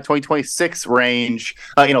 2025, 2026 range.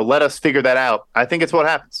 Let us figure that out. I think it's what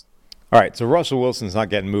happens. All right, so Russell Wilson's not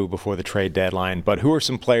getting moved before the trade deadline, but who are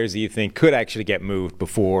some players that you think could actually get moved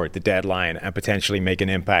before the deadline and potentially make an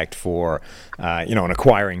impact for, an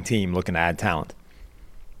acquiring team looking to add talent?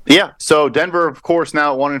 Yeah, so Denver, of course,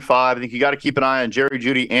 now at 1-5. I think you got to keep an eye on Jerry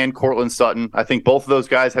Jeudy and Cortland Sutton. I think both of those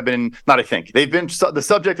guys have been, they've been the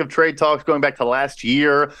subject of trade talks going back to last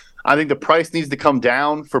year. I think the price needs to come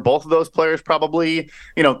down for both of those players probably.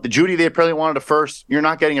 The Jeudy, they apparently wanted a first. You're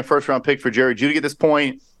not getting a first-round pick for Jerry Jeudy at this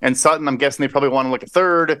point. And Sutton, I'm guessing they probably want to look a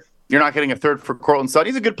third. You're not getting a third for Cortland Sutton.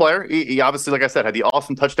 He's a good player. He obviously, like I said, had the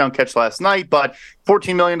awesome touchdown catch last night, but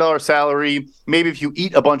 $14 million salary. Maybe if you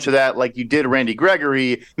eat a bunch of that like you did Randy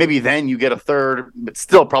Gregory, maybe then you get a third, but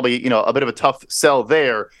still probably, a bit of a tough sell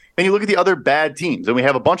there. And you look at the other bad teams, and we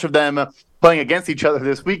have a bunch of them playing against each other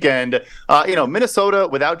this weekend. Minnesota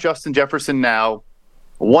without Justin Jefferson now,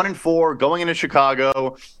 1-4 going into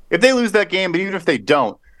Chicago. If they lose that game, but even if they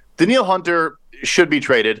don't, Danielle Hunter should be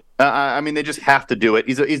traded. They just have to do it.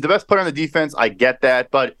 He's the best player on the defense. I get that,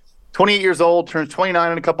 but 28 years old, turns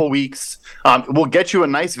 29 in a couple weeks. Will get you a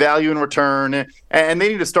nice value in return, and they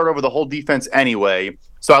need to start over the whole defense anyway.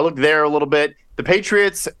 So I look there a little bit. The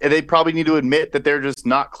Patriots, they probably need to admit that they're just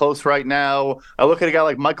not close right now. I look at a guy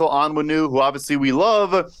like Michael Onwenu, who obviously we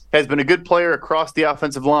love, has been a good player across the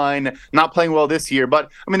offensive line, not playing well this year. But,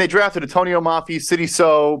 I mean, they drafted Antonio Mafi, City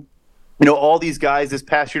So, all these guys this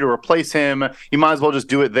past year to replace him. You might as well just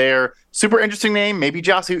do it there. Super interesting name, maybe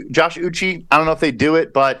Josh Uche. I don't know if they do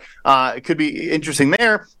it, but it could be interesting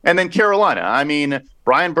there. And then Carolina. I mean,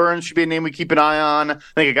 Brian Burns should be a name we keep an eye on. I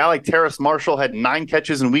think a guy like Terrace Marshall had 9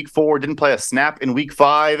 catches in week 4, didn't play a snap in week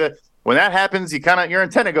 5. When that happens, your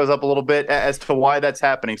antenna goes up a little bit as to why that's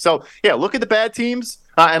happening. So, yeah, look at the bad teams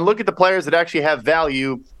and look at the players that actually have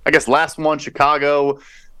value. I guess last one, Chicago.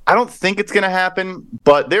 I don't think it's going to happen,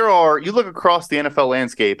 but you look across the NFL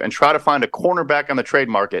landscape and try to find a cornerback on the trade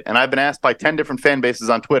market, and I've been asked by 10 different fan bases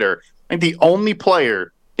on Twitter. I think the only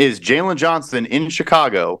player is Jalen Johnson in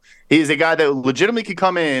Chicago. He is a guy that legitimately could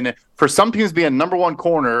come in, for some teams be a number 1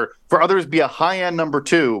 corner, for others be a high-end number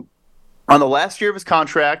 2. On the last year of his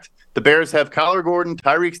contract, the Bears have Kyler Gordon,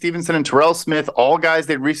 Tyreek Stevenson, and Terrell Smith, all guys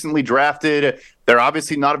they recently drafted. They're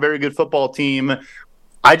obviously not a very good football team.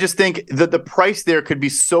 I just think that the price there could be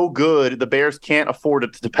so good, the Bears can't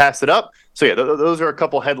afford to pass it up. So, yeah, those are a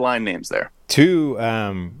couple headline names there. Two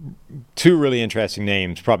really interesting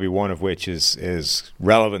names, probably one of which is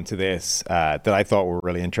relevant to this, that I thought were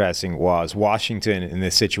really interesting, was Washington in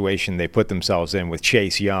this situation they put themselves in with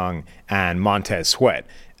Chase Young and Montez Sweat.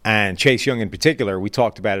 And Chase Young in particular, we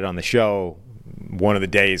talked about it on the show one of the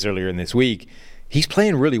days earlier in this week. He's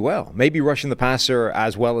playing really well, maybe rushing the passer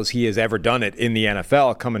as well as he has ever done it in the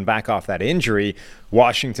NFL, coming back off that injury.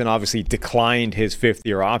 Washington obviously declined his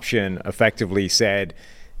 5th-year option, effectively said,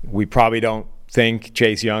 we probably don't think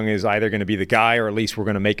Chase Young is either going to be the guy, or at least we're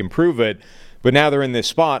going to make him prove it. But now they're in this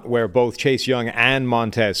spot where both Chase Young and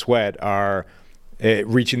Montez Sweat are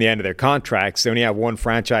reaching the end of their contracts. They only have one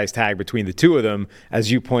franchise tag between the two of them.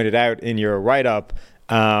 As you pointed out in your write-up,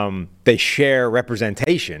 they share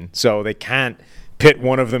representation, so they can't pit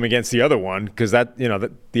one of them against the other one, because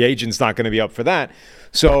the agent's not going to be up for that.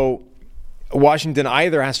 So Washington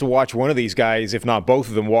either has to watch one of these guys, if not both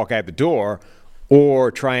of them, walk out the door,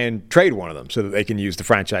 or try and trade one of them so that they can use the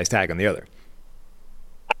franchise tag on the other.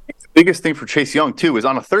 The biggest thing for Chase Young, too, is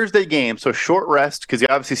on a Thursday game, so short rest, because he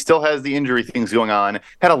obviously still has the injury things going on,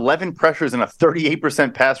 had 11 pressures and a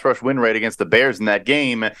 38% pass rush win rate against the Bears in that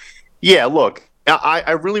game. Yeah, look,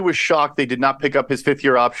 I really was shocked they did not pick up his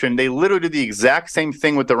 5th-year option. They literally did the exact same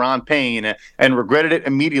thing with Deron Payne and regretted it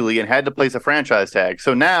immediately and had to place a franchise tag.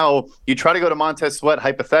 So now you try to go to Montez Sweat,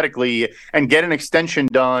 hypothetically, and get an extension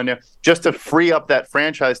done just to free up that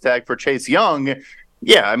franchise tag for Chase Young.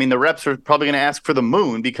 Yeah, I mean, the reps are probably going to ask for the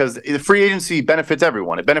moon, because the free agency benefits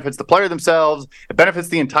everyone. It benefits the player themselves. It benefits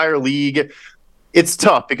the entire league. It's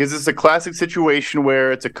tough because it's a classic situation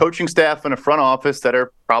where it's a coaching staff and a front office that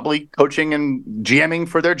are probably coaching and GMing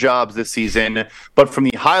for their jobs this season. But from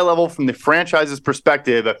the high level, from the franchise's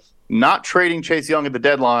perspective, not trading Chase Young at the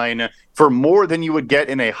deadline for more than you would get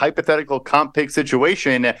in a hypothetical comp pick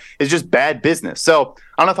situation is just bad business. So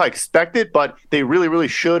I don't know if I expect it, but they really, really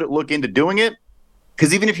should look into doing it.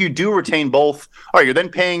 Because even if you do retain both, all right, you're then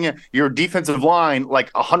paying your defensive line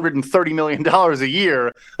like $130 million a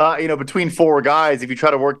year, between 4 guys if you try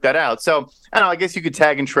to work that out. So, I don't know, I guess you could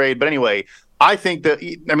tag and trade. But anyway, I think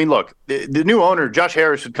look, the new owner, Josh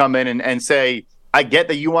Harris, should come in and say, I get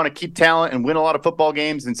that you want to keep talent and win a lot of football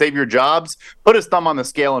games and save your jobs. Put his thumb on the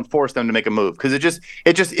scale and force them to make a move, because it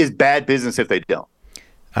just is bad business if they don't.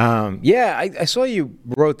 I saw you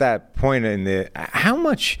wrote that point in the how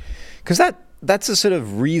much, because that's a sort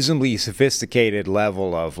of reasonably sophisticated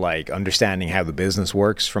level of like understanding how the business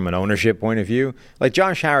works from an ownership point of view. Like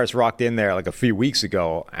Josh Harris rocked in there like a few weeks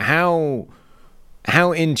ago. How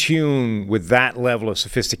in tune with that level of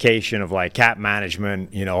sophistication of like cap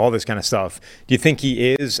management, all this kind of stuff, do you think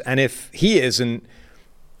he is? And if he isn't,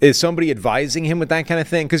 is somebody advising him with that kind of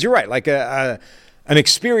thing? Because you're right, like an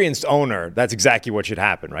experienced owner, that's exactly what should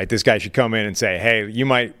happen, right? This guy should come in and say, hey, you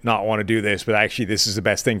might not want to do this, but actually this is the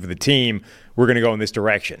best thing for the team. We're going to go in this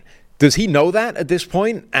direction. Does he know that at this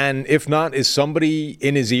point? And if not, is somebody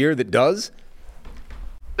in his ear that does?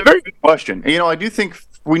 It's a very good question. I do think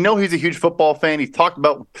we know he's a huge football fan. He's talked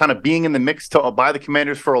about kind of being in the mix by the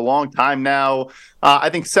Commanders for a long time now. I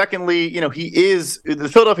think secondly, the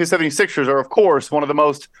Philadelphia 76ers are, of course, one of the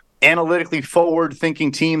most analytically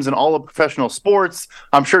forward-thinking teams in all of professional sports.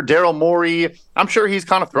 I'm sure Daryl Morey, I'm sure he's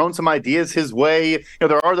kind of thrown some ideas his way.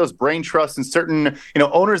 There are those brain trusts in certain,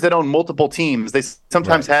 owners that own multiple teams. They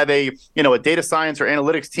sometimes have a data science or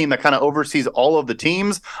analytics team that kind of oversees all of the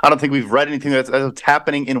teams. I don't think we've read anything that's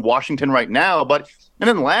happening in Washington right now. And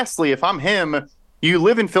then lastly, if I'm him, you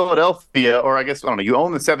live in Philadelphia, or I guess, I don't know, you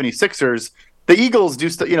own the 76ers. The Eagles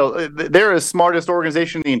they're the smartest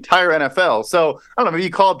organization in the entire NFL. So, I don't know, maybe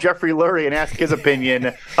you call up Jeffrey Lurie and ask his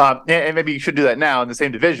opinion, and maybe you should do that now in the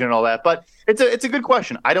same division and all that. But it's a good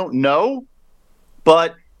question. I don't know,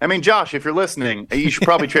 but, I mean, Josh, if you're listening, you should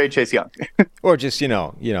probably trade Chase Young. Or just,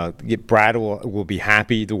 Brad will be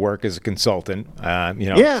happy to work as a consultant.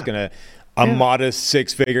 It's going to – a modest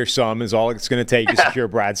six-figure sum is all it's going to take to secure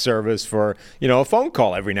Brad's service for, a phone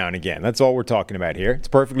call every now and again. That's all we're talking about here. It's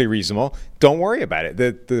perfectly reasonable. Don't worry about it.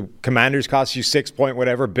 The Commanders cost you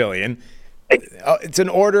 $6 billion. It's an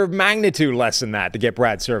order of magnitude less than that to get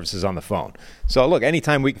Brad's services on the phone. So, look,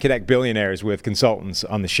 anytime we can connect billionaires with consultants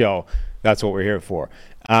on the show, that's what we're here for.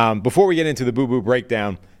 Before we get into the Boo Boo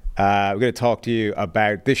Breakdown, we're going to talk to you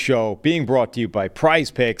about this show being brought to you by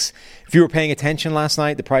Prize Picks. If you were paying attention last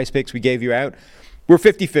night, the Prize Picks we gave you out, we're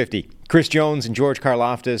 50-50. Chris Jones and George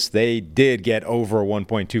Karlaftis, they did get over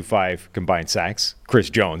 1.25 combined sacks.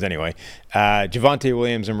 Chris Jones, anyway. Javonte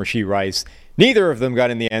Williams and Rashee Rice, neither of them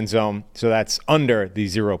got in the end zone, so that's under the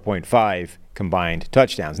 0.5 combined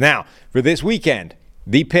touchdowns. Now, for this weekend,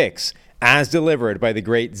 the picks, as delivered by the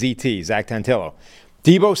great ZT, Zach Tantillo,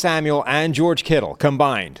 Deebo Samuel and George Kittle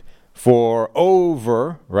combined for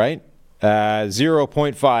over,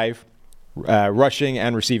 0.5 rushing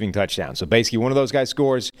and receiving touchdowns. So basically, one of those guys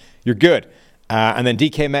scores, you're good. And then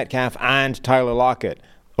DK Metcalf and Tyler Lockett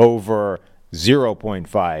over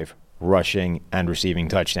 0.5 rushing and receiving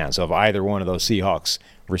touchdowns. So if either one of those Seahawks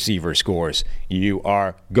receivers scores, you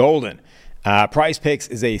are golden. Prize Picks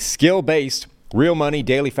is a skill-based, real money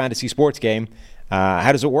daily fantasy sports game.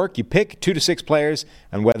 How does it work? You pick 2 to 6 players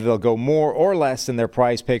and whether they'll go more or less than their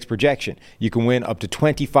Prize Picks projection. You can win up to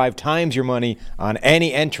 25 times your money on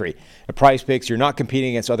any entry. At Prize Picks, you're not competing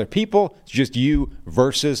against other people. It's just you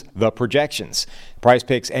versus the projections. Prize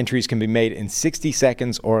Picks entries can be made in 60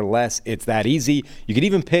 seconds or less. It's that easy. You can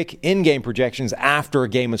even pick in-game projections after a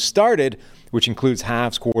game has started, which includes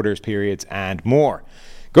halves, quarters, periods, and more.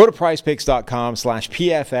 Go to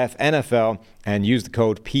prizepicks.com/PFFNFL and use the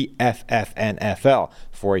code PFFNFL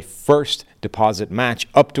for a first deposit match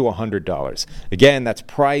up to $100. Again, that's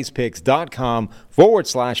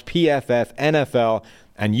prizepicks.com/PFFNFL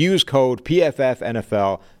and use code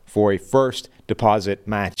PFFNFL for a first deposit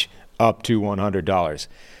match up to $100.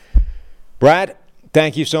 Brad,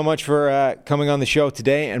 thank you so much for coming on the show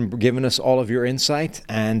today and giving us all of your insight.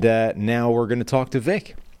 And now we're going to talk to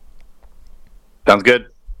Vic. Sounds good.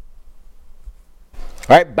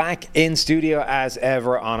 All right, back in studio as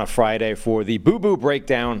ever on a Friday for the Boo Boo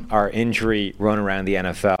Breakdown. Our injury run around the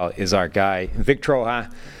NFL is our guy, Vic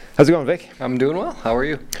Troha. How's it going, Vic? I'm doing well. How are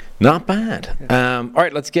you? Not bad. All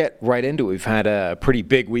right, let's get right into it. We've had a pretty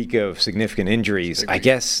big week of significant injuries. I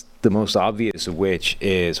guess the most obvious of which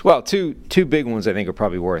is, well, two big ones I think are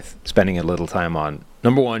probably worth spending a little time on.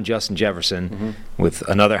 Number one, Justin Jefferson with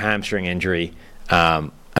another hamstring injury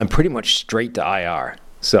and pretty much straight to IR.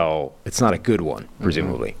 So it's not a good one,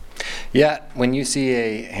 presumably. Yeah, when you see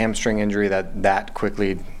a hamstring injury that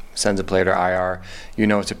quickly sends a player to IR, you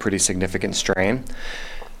know it's a pretty significant strain.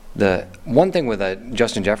 The one thing with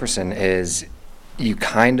Justin Jefferson is you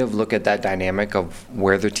kind of look at that dynamic of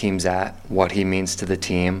where the team's at, what he means to the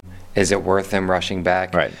team. Is it worth him rushing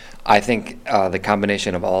back? Right. I think the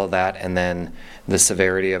combination of all of that and then the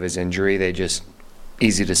severity of his injury,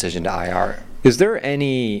 easy decision to IR. Is there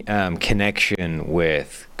any connection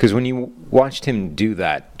with, because when you watched him do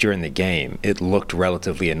that during the game, it looked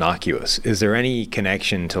relatively innocuous. Is there any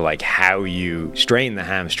connection to like how you strain the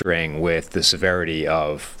hamstring with the severity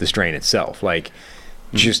of the strain itself? Like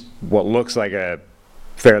just what looks like a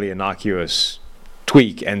fairly innocuous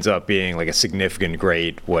tweak ends up being like a significant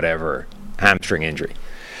grade, whatever, hamstring injury.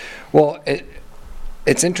 Well,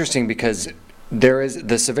 it's interesting because there is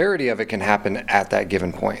the severity of it can happen at that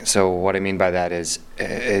given point. So what I mean by that is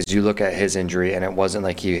you look at his injury and it wasn't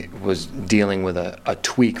like he was dealing with a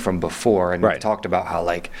tweak from before, and we've talked about how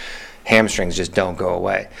like hamstrings just don't go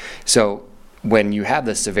away. So when you have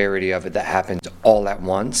the severity of it that happens all at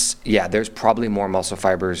once, yeah, there's probably more muscle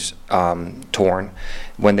fibers torn.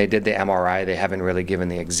 When they did the MRI, they haven't really given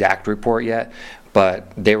the exact report yet,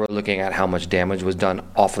 but they were looking at how much damage was done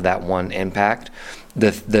off of that one impact.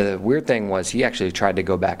 The weird thing was he actually tried to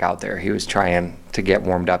go back out there. He was trying to get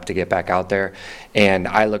warmed up to get back out there, and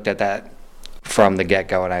I looked at that from the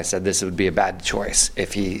get-go, and I said this would be a bad choice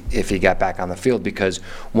if he got back on the field, because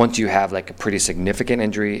once you have like a pretty significant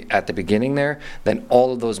injury at the beginning there, then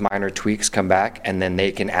all of those minor tweaks come back, and then they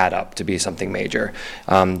can add up to be something major.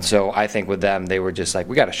 So I think with them, they were just like,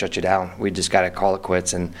 we got to shut you down. We just got to call it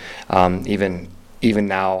quits. And even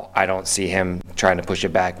now, I don't see him trying to push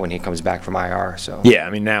it back when he comes back from IR. So yeah, I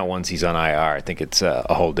mean, now once he's on IR, I think it's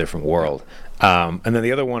a whole different world. And then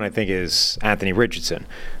the other one I think is Anthony Richardson,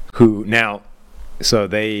 who now. So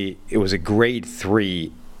it was a grade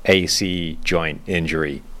 3 AC joint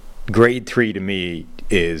injury. Grade 3 to me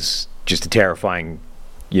is just a terrifying,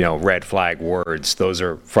 red flag words. Those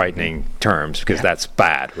are frightening terms because that's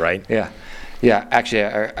bad, right? Yeah. Yeah, actually,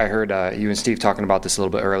 I heard you and Steve talking about this a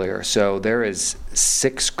little bit earlier. So there is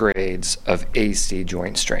 6 grades of AC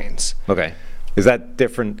joint strains. Okay. Is that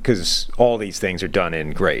different? Because all these things are done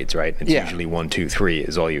in grades, right? It's usually 1, 2, 3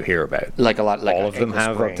 is all you hear about. Like a lot, like all of them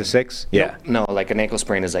have sprain. Up to 6. Yeah. No, like an ankle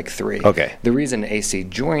sprain is like 3. Okay. The reason AC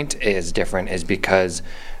joint is different is because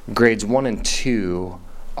grades 1 and 2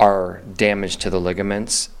 are damage to the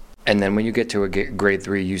ligaments, and then when you get to a grade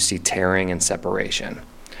 3, you see tearing and separation.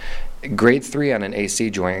 Grade 3 on an AC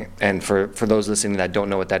joint, and for those listening that don't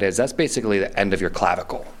know what that is, that's basically the end of your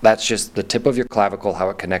clavicle. That's just the tip of your clavicle, how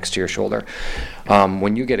it connects to your shoulder.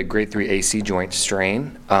 When you get a grade 3 AC joint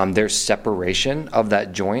strain, there's separation of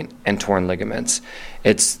that joint and torn ligaments.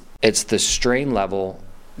 It's the strain level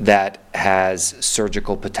that has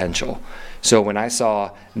surgical potential. So when I saw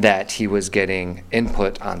that he was getting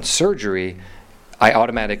input on surgery, I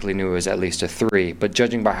automatically knew it was at least a 3, but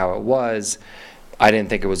judging by how it was, I didn't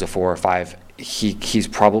think it was a 4 or 5. He's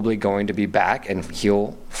probably going to be back and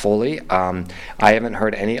heal fully. I haven't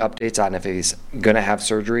heard any updates on if he's going to have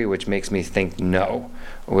surgery, which makes me think no,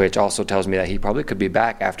 which also tells me that he probably could be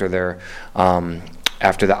back after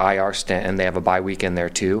after the IR stint, and they have a bye week in there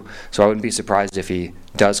too. So I wouldn't be surprised if he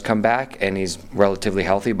does come back and he's relatively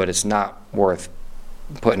healthy, but it's not worth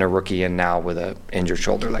putting a rookie in now with an injured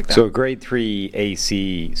shoulder like that. So grade 3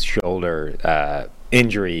 AC shoulder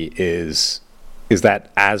injury is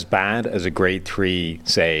that as bad as a grade 3,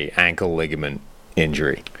 say, ankle ligament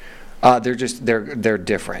injury? They're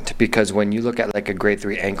different, because when you look at like a grade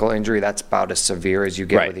 3 ankle injury, that's about as severe as you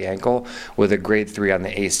get with the ankle. With a grade 3 on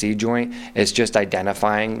the AC joint, it's just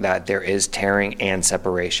identifying that there is tearing and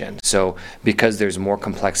separation. So because there's more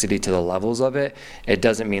complexity to the levels of it, it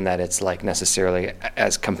doesn't mean that it's like necessarily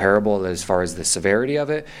as comparable as far as the severity of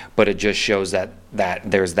it, but it just shows that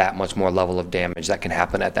there's that much more level of damage that can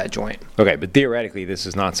happen at that joint. Okay, but theoretically, this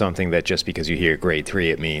is not something that just because you hear grade 3,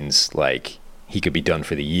 it means like he could be done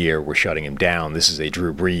for the year, we're shutting him down. This is a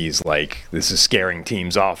Drew Brees, like, this is scaring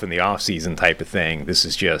teams off in the offseason type of thing. This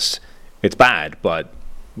is just, it's bad, but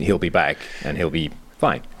he'll be back and he'll be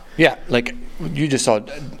fine. Yeah, like you just saw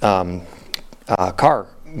Carr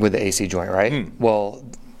with the AC joint, right? Well,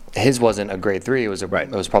 his wasn't a grade 3, it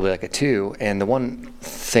was probably like a 2. And the one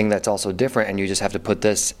thing that's also different, and you just have to put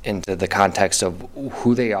this into the context of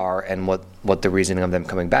who they are and what the reasoning of them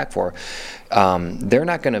coming back for. They're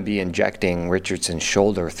not going to be injecting Richardson's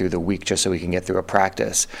shoulder through the week just so he can get through a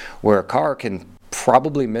practice, where Carr can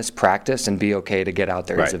probably miss practice and be okay to get out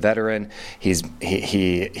there. He's a veteran.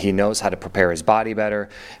 He knows how to prepare his body better.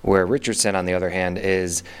 Where Richardson, on the other hand,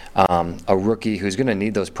 is a rookie who's going to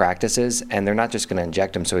need those practices, and they're not just going to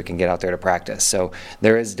inject him so he can get out there to practice. So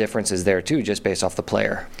there is differences there too, just based off the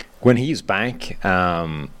player. When he's back,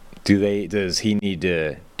 do they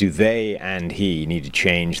and he need to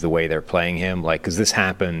change the way they're playing him? Like, because this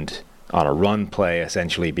happened on a run play,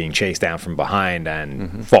 essentially being chased down from behind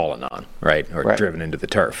and fallen on, right? Or driven into the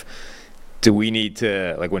turf. Do we need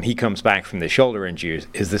to, like, when he comes back from the shoulder injury,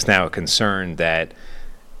 is this now a concern that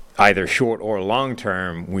either short or long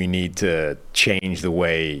term, we need to change the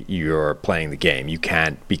way you're playing the game? You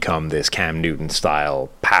can't become this Cam Newton style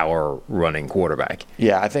power running quarterback.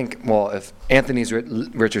 Yeah, I think, well, if Anthony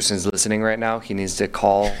Richardson's listening right now, he needs to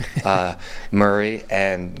call Murray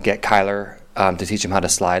and get Kyler to teach him how to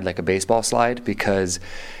slide like a baseball slide, because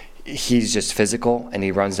he's just physical and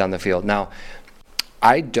he runs down the field. Now,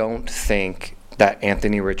 I don't think that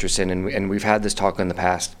Anthony Richardson, and we've had this talk in the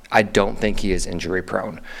past, I don't think he is injury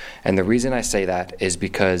prone. And the reason I say that is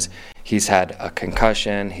because he's had a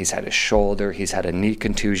concussion, he's had a shoulder, he's had a knee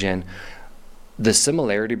contusion. The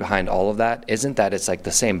similarity behind all of that isn't that it's like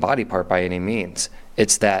the same body part by any means.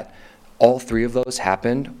 It's that all 3 of those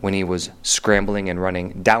happened when he was scrambling and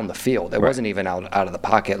running down the field. It wasn't even out of the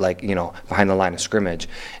pocket, like, behind the line of scrimmage.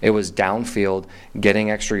 It was downfield,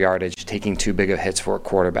 getting extra yardage, taking too big of hits for a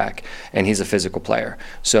quarterback. And he's a physical player.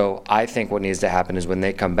 So I think what needs to happen is when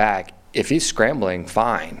they come back, if he's scrambling,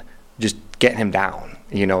 fine. Just get him down.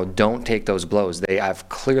 Don't take those blows. They have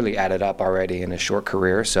clearly added up already in a short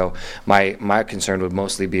career. So my concern would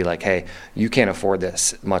mostly be like, hey, you can't afford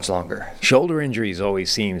this much longer. Shoulder injuries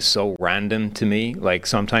always seem so random to me. Like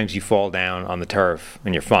sometimes you fall down on the turf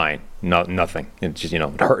and you're fine. Nothing. It just,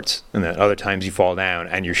 it hurts. And then other times you fall down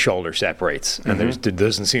and your shoulder separates. And there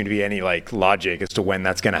doesn't seem to be any like logic as to when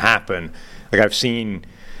that's going to happen. Like I've seen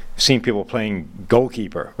people playing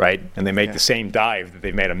goalkeeper, right? And they make the same dive that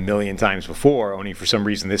they've made a million times before, only for some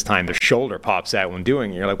reason this time their shoulder pops out when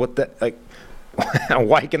doing it. You're like, what the, like,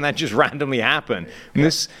 why can that just randomly happen?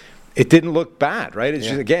 And it didn't look bad, right? It's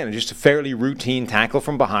just a fairly routine tackle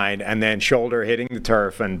from behind and then shoulder hitting the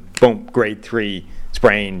turf and boom, grade 3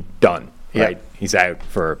 sprain, done, right? He's out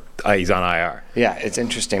he's on IR. Yeah, it's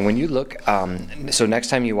interesting. When you look, so next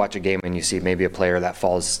time you watch a game and you see maybe a player that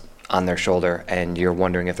falls on their shoulder and you're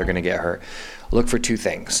wondering if they're going to get hurt, look for two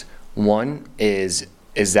things. One is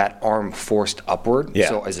that arm forced upward? Yeah.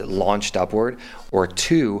 So is it launched upward? Or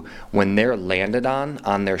two, when they're landed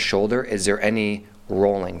on their shoulder, is there any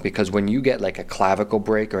rolling? Because when you get like a clavicle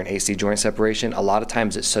break or an AC joint separation, a lot of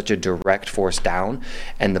times it's such a direct force down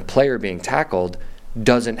and the player being tackled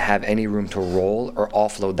doesn't have any room to roll or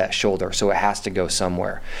offload that shoulder, so it has to go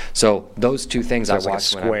somewhere. So those two things I watch. Like a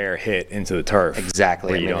square hit into the turf.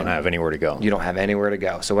 Exactly. Where you don't have anywhere to go. You don't have anywhere to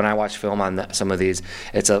go. So when I watch film on some of these,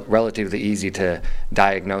 it's relatively easy to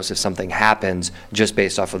diagnose if something happens just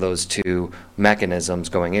based off of those two mechanisms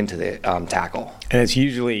going into the tackle. And it's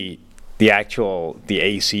usually the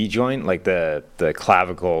AC joint, like the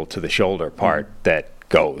clavicle to the shoulder part that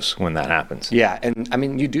goes when that happens. Yeah, and I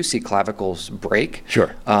mean, you do see clavicles break.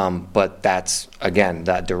 Sure. But that's, again,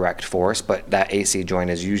 that direct force, but that AC joint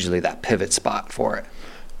is usually that pivot spot for it.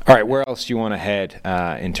 All right, where else do you want to head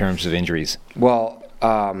in terms of injuries? Well,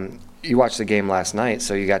 you watched the game last night,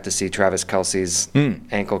 so you got to see Travis Kelce's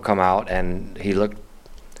ankle come out, and he looked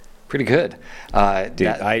pretty good. Dude,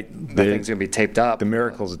 that thing's going to be taped up. The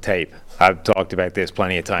miracles of tape. I've talked about this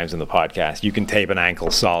plenty of times in the podcast. You can tape an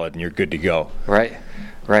ankle solid and you're good to go. Right.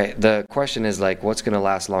 The question is like, what's going to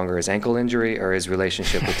last longer, his ankle injury or his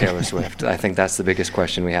relationship with Taylor Swift? I think that's the biggest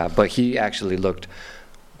question we have. But he actually looked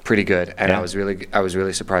pretty good, and I was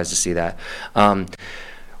really surprised to see that.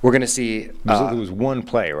 We're going to see. There was one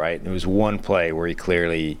play, right? There was one play where he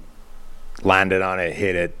clearly landed on it,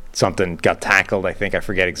 hit it, something got tackled. I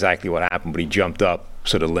forget exactly what happened, but he jumped up,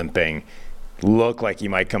 sort of limping. Looked like he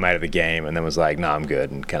might come out of the game, and then was like, "No, I'm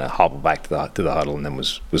good," and kind of hobbled back to the huddle, and then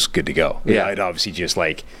was good to go. Yeah, it obviously just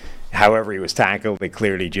like, however he was tackled, they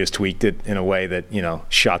clearly just tweaked it in a way that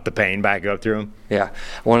shot the pain back up through him. Yeah,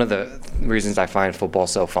 one of the reasons I find football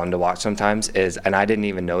so fun to watch sometimes is, and I didn't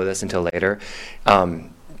even know this until later.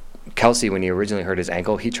 Kelce, when he originally hurt his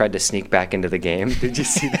ankle, he tried to sneak back into the game. Did you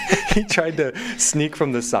see that? He tried to sneak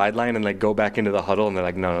from the sideline and like go back into the huddle, and they're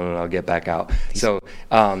like, no, get back out. So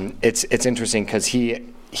it's interesting because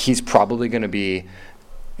he's probably going to be,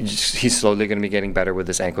 he's slowly going to be getting better with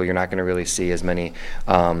this ankle. You're not going to really see as many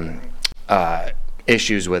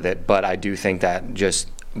issues with it, but I do think that just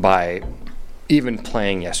by even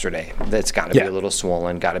playing yesterday, that's got to be a little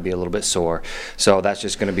swollen, got to be a little bit sore. So that's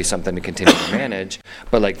just going to be something to continue to manage.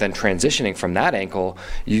 But like then transitioning from that ankle,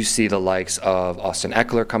 you see the likes of Austin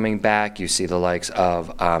Eckler coming back. You see the likes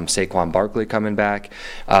of Saquon Barkley coming back.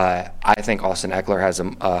 I think Austin Eckler has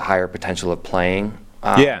a higher potential of playing.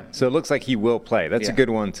 So it looks like he will play. That's a good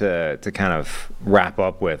one to kind of wrap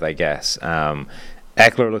up with, I guess.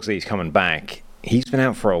 Eckler looks like he's coming back. He's been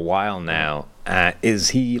out for a while now.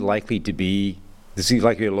 Is he likely to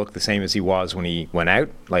look the same as he was when he went out?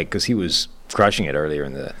 Like, because he was crushing it earlier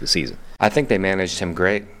in the season. I think they managed him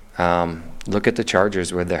great. Look at the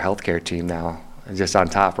Chargers with their healthcare team now, just on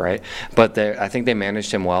top, right? But I think they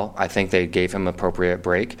managed him well. I think they gave him appropriate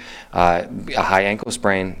break. A high ankle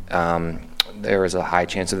sprain, there is a high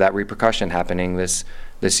chance of that repercussion happening this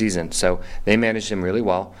season. So they managed him really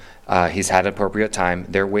well. He's had appropriate time.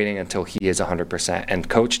 They're waiting until he is 100%. And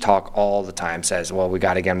coach talk all the time says, well, we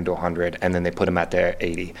got to get him to 100, and then they put him at their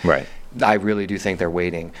 80. Right. I really do think they're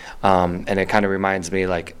waiting. And it kind of reminds me,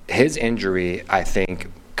 like, his injury, I think,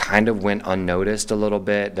 kind of went unnoticed a little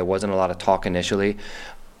bit. There wasn't a lot of talk initially.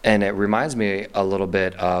 And it reminds me a little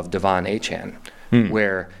bit of Devon Achane,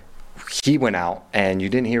 where he went out and you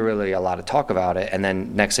didn't hear really a lot of talk about it, and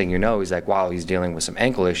then next thing you know, he's like, wow, he's dealing with some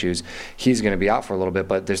ankle issues. He's going to be out for a little bit,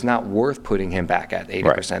 but there's not worth putting him back at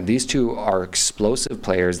 80%. Right. These two are explosive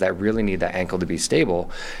players that really need that ankle to be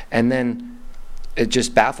stable. And then it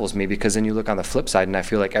just baffles me because then you look on the flip side, and I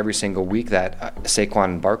feel like every single week that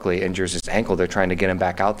Saquon Barkley injures his ankle, they're trying to get him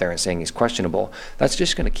back out there and saying he's questionable. That's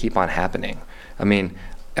just going to keep on happening. I mean,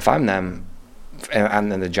 if I'm them,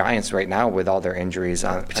 and then the Giants right now with all their injuries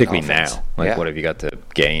on Particularly on offense. now. Like, what have you got to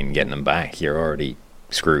gain getting him back? You're already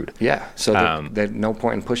screwed. Yeah, so there's no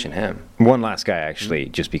point in pushing him. One last guy, actually,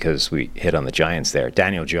 just because we hit on the Giants there.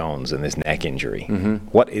 Daniel Jones and this neck injury.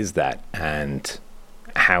 What is that? And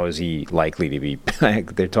how is he likely to be?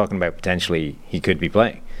 They're talking about potentially he could be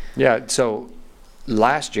playing. Yeah, so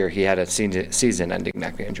last year he had a season-ending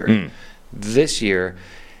neck injury. This year,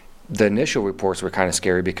 the initial reports were kind of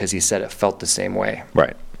scary because he said it felt the same way.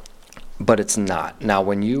 Right. But it's not. Now,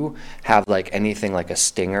 when you have like anything like a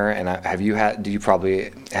stinger, and do you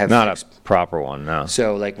probably have not a proper one, no.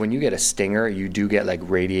 So like when you get a stinger, you do get like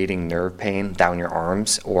radiating nerve pain down your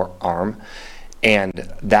arms or arm.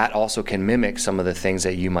 And that also can mimic some of the things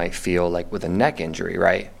that you might feel like with a neck injury,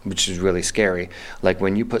 right? Which is really scary. Like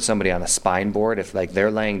when you put somebody on a spine board, if like they're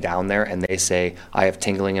laying down there and they say, I have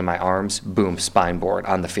tingling in my arms, boom, spine board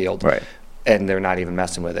on the field. Right. And they're not even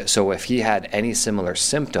messing with it. So if he had any similar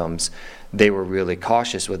symptoms, they were really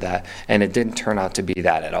cautious with that, and it didn't turn out to be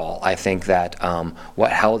that at all. I think that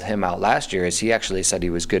what held him out last year is he actually said he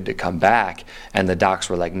was good to come back, and the docs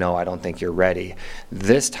were like, no, I don't think you're ready.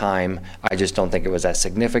 This time, I just don't think it was as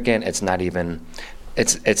significant. It's not even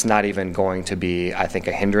going to be, I think,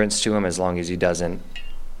 a hindrance to him as long as he doesn't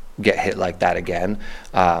get hit like that again.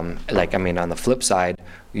 On the flip side,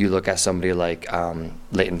 you look at somebody like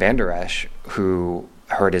Leighton Vander Esch, who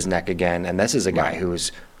hurt his neck again, and this is a guy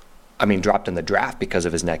who's, dropped in the draft because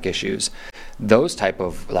of his neck issues. Those type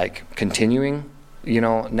of like continuing,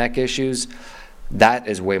 neck issues, that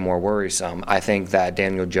is way more worrisome. I think that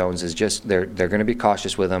Daniel Jones is just they're going to be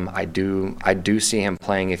cautious with him. I do see him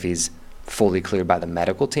playing if he's fully cleared by the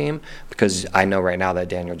medical team, because I know right now that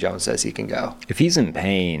Daniel Jones says he can go. If he's in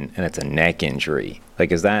pain and it's a neck injury,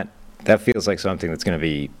 like is that feels like something that's going to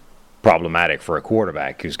be problematic for a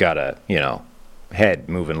quarterback who's got a head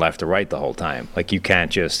moving left to right the whole time. Like you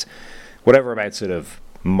can't just whatever about sort of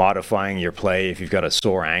modifying your play if you've got a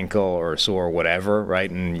sore ankle or a sore whatever,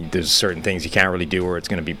 right? And there's certain things you can't really do or it's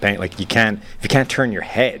going to be pain. Like if you can't turn your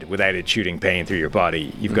head without it shooting pain through your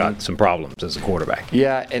body, you've got some problems as a quarterback.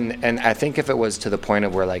 Yeah, and I think if it was to the point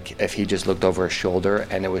of where like if he just looked over his shoulder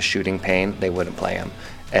and it was shooting pain, they wouldn't play him.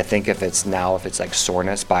 I think if it's like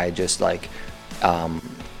soreness by just like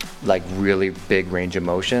really big range of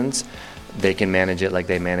motions, they can manage it like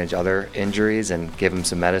they manage other injuries and give him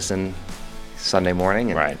some medicine Sunday morning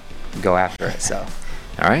and go after it. So,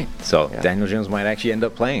 all right. So Daniel Jones might actually end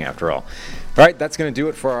up playing after all. All right, that's going to do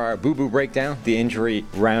it for our Boo Boo Breakdown, the injury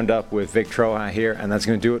roundup with Vic Troha here, and that's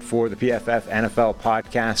going to do it for the PFF NFL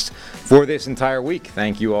podcast for this entire week.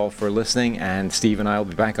 Thank you all for listening, and Steve and I will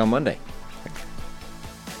be back on Monday.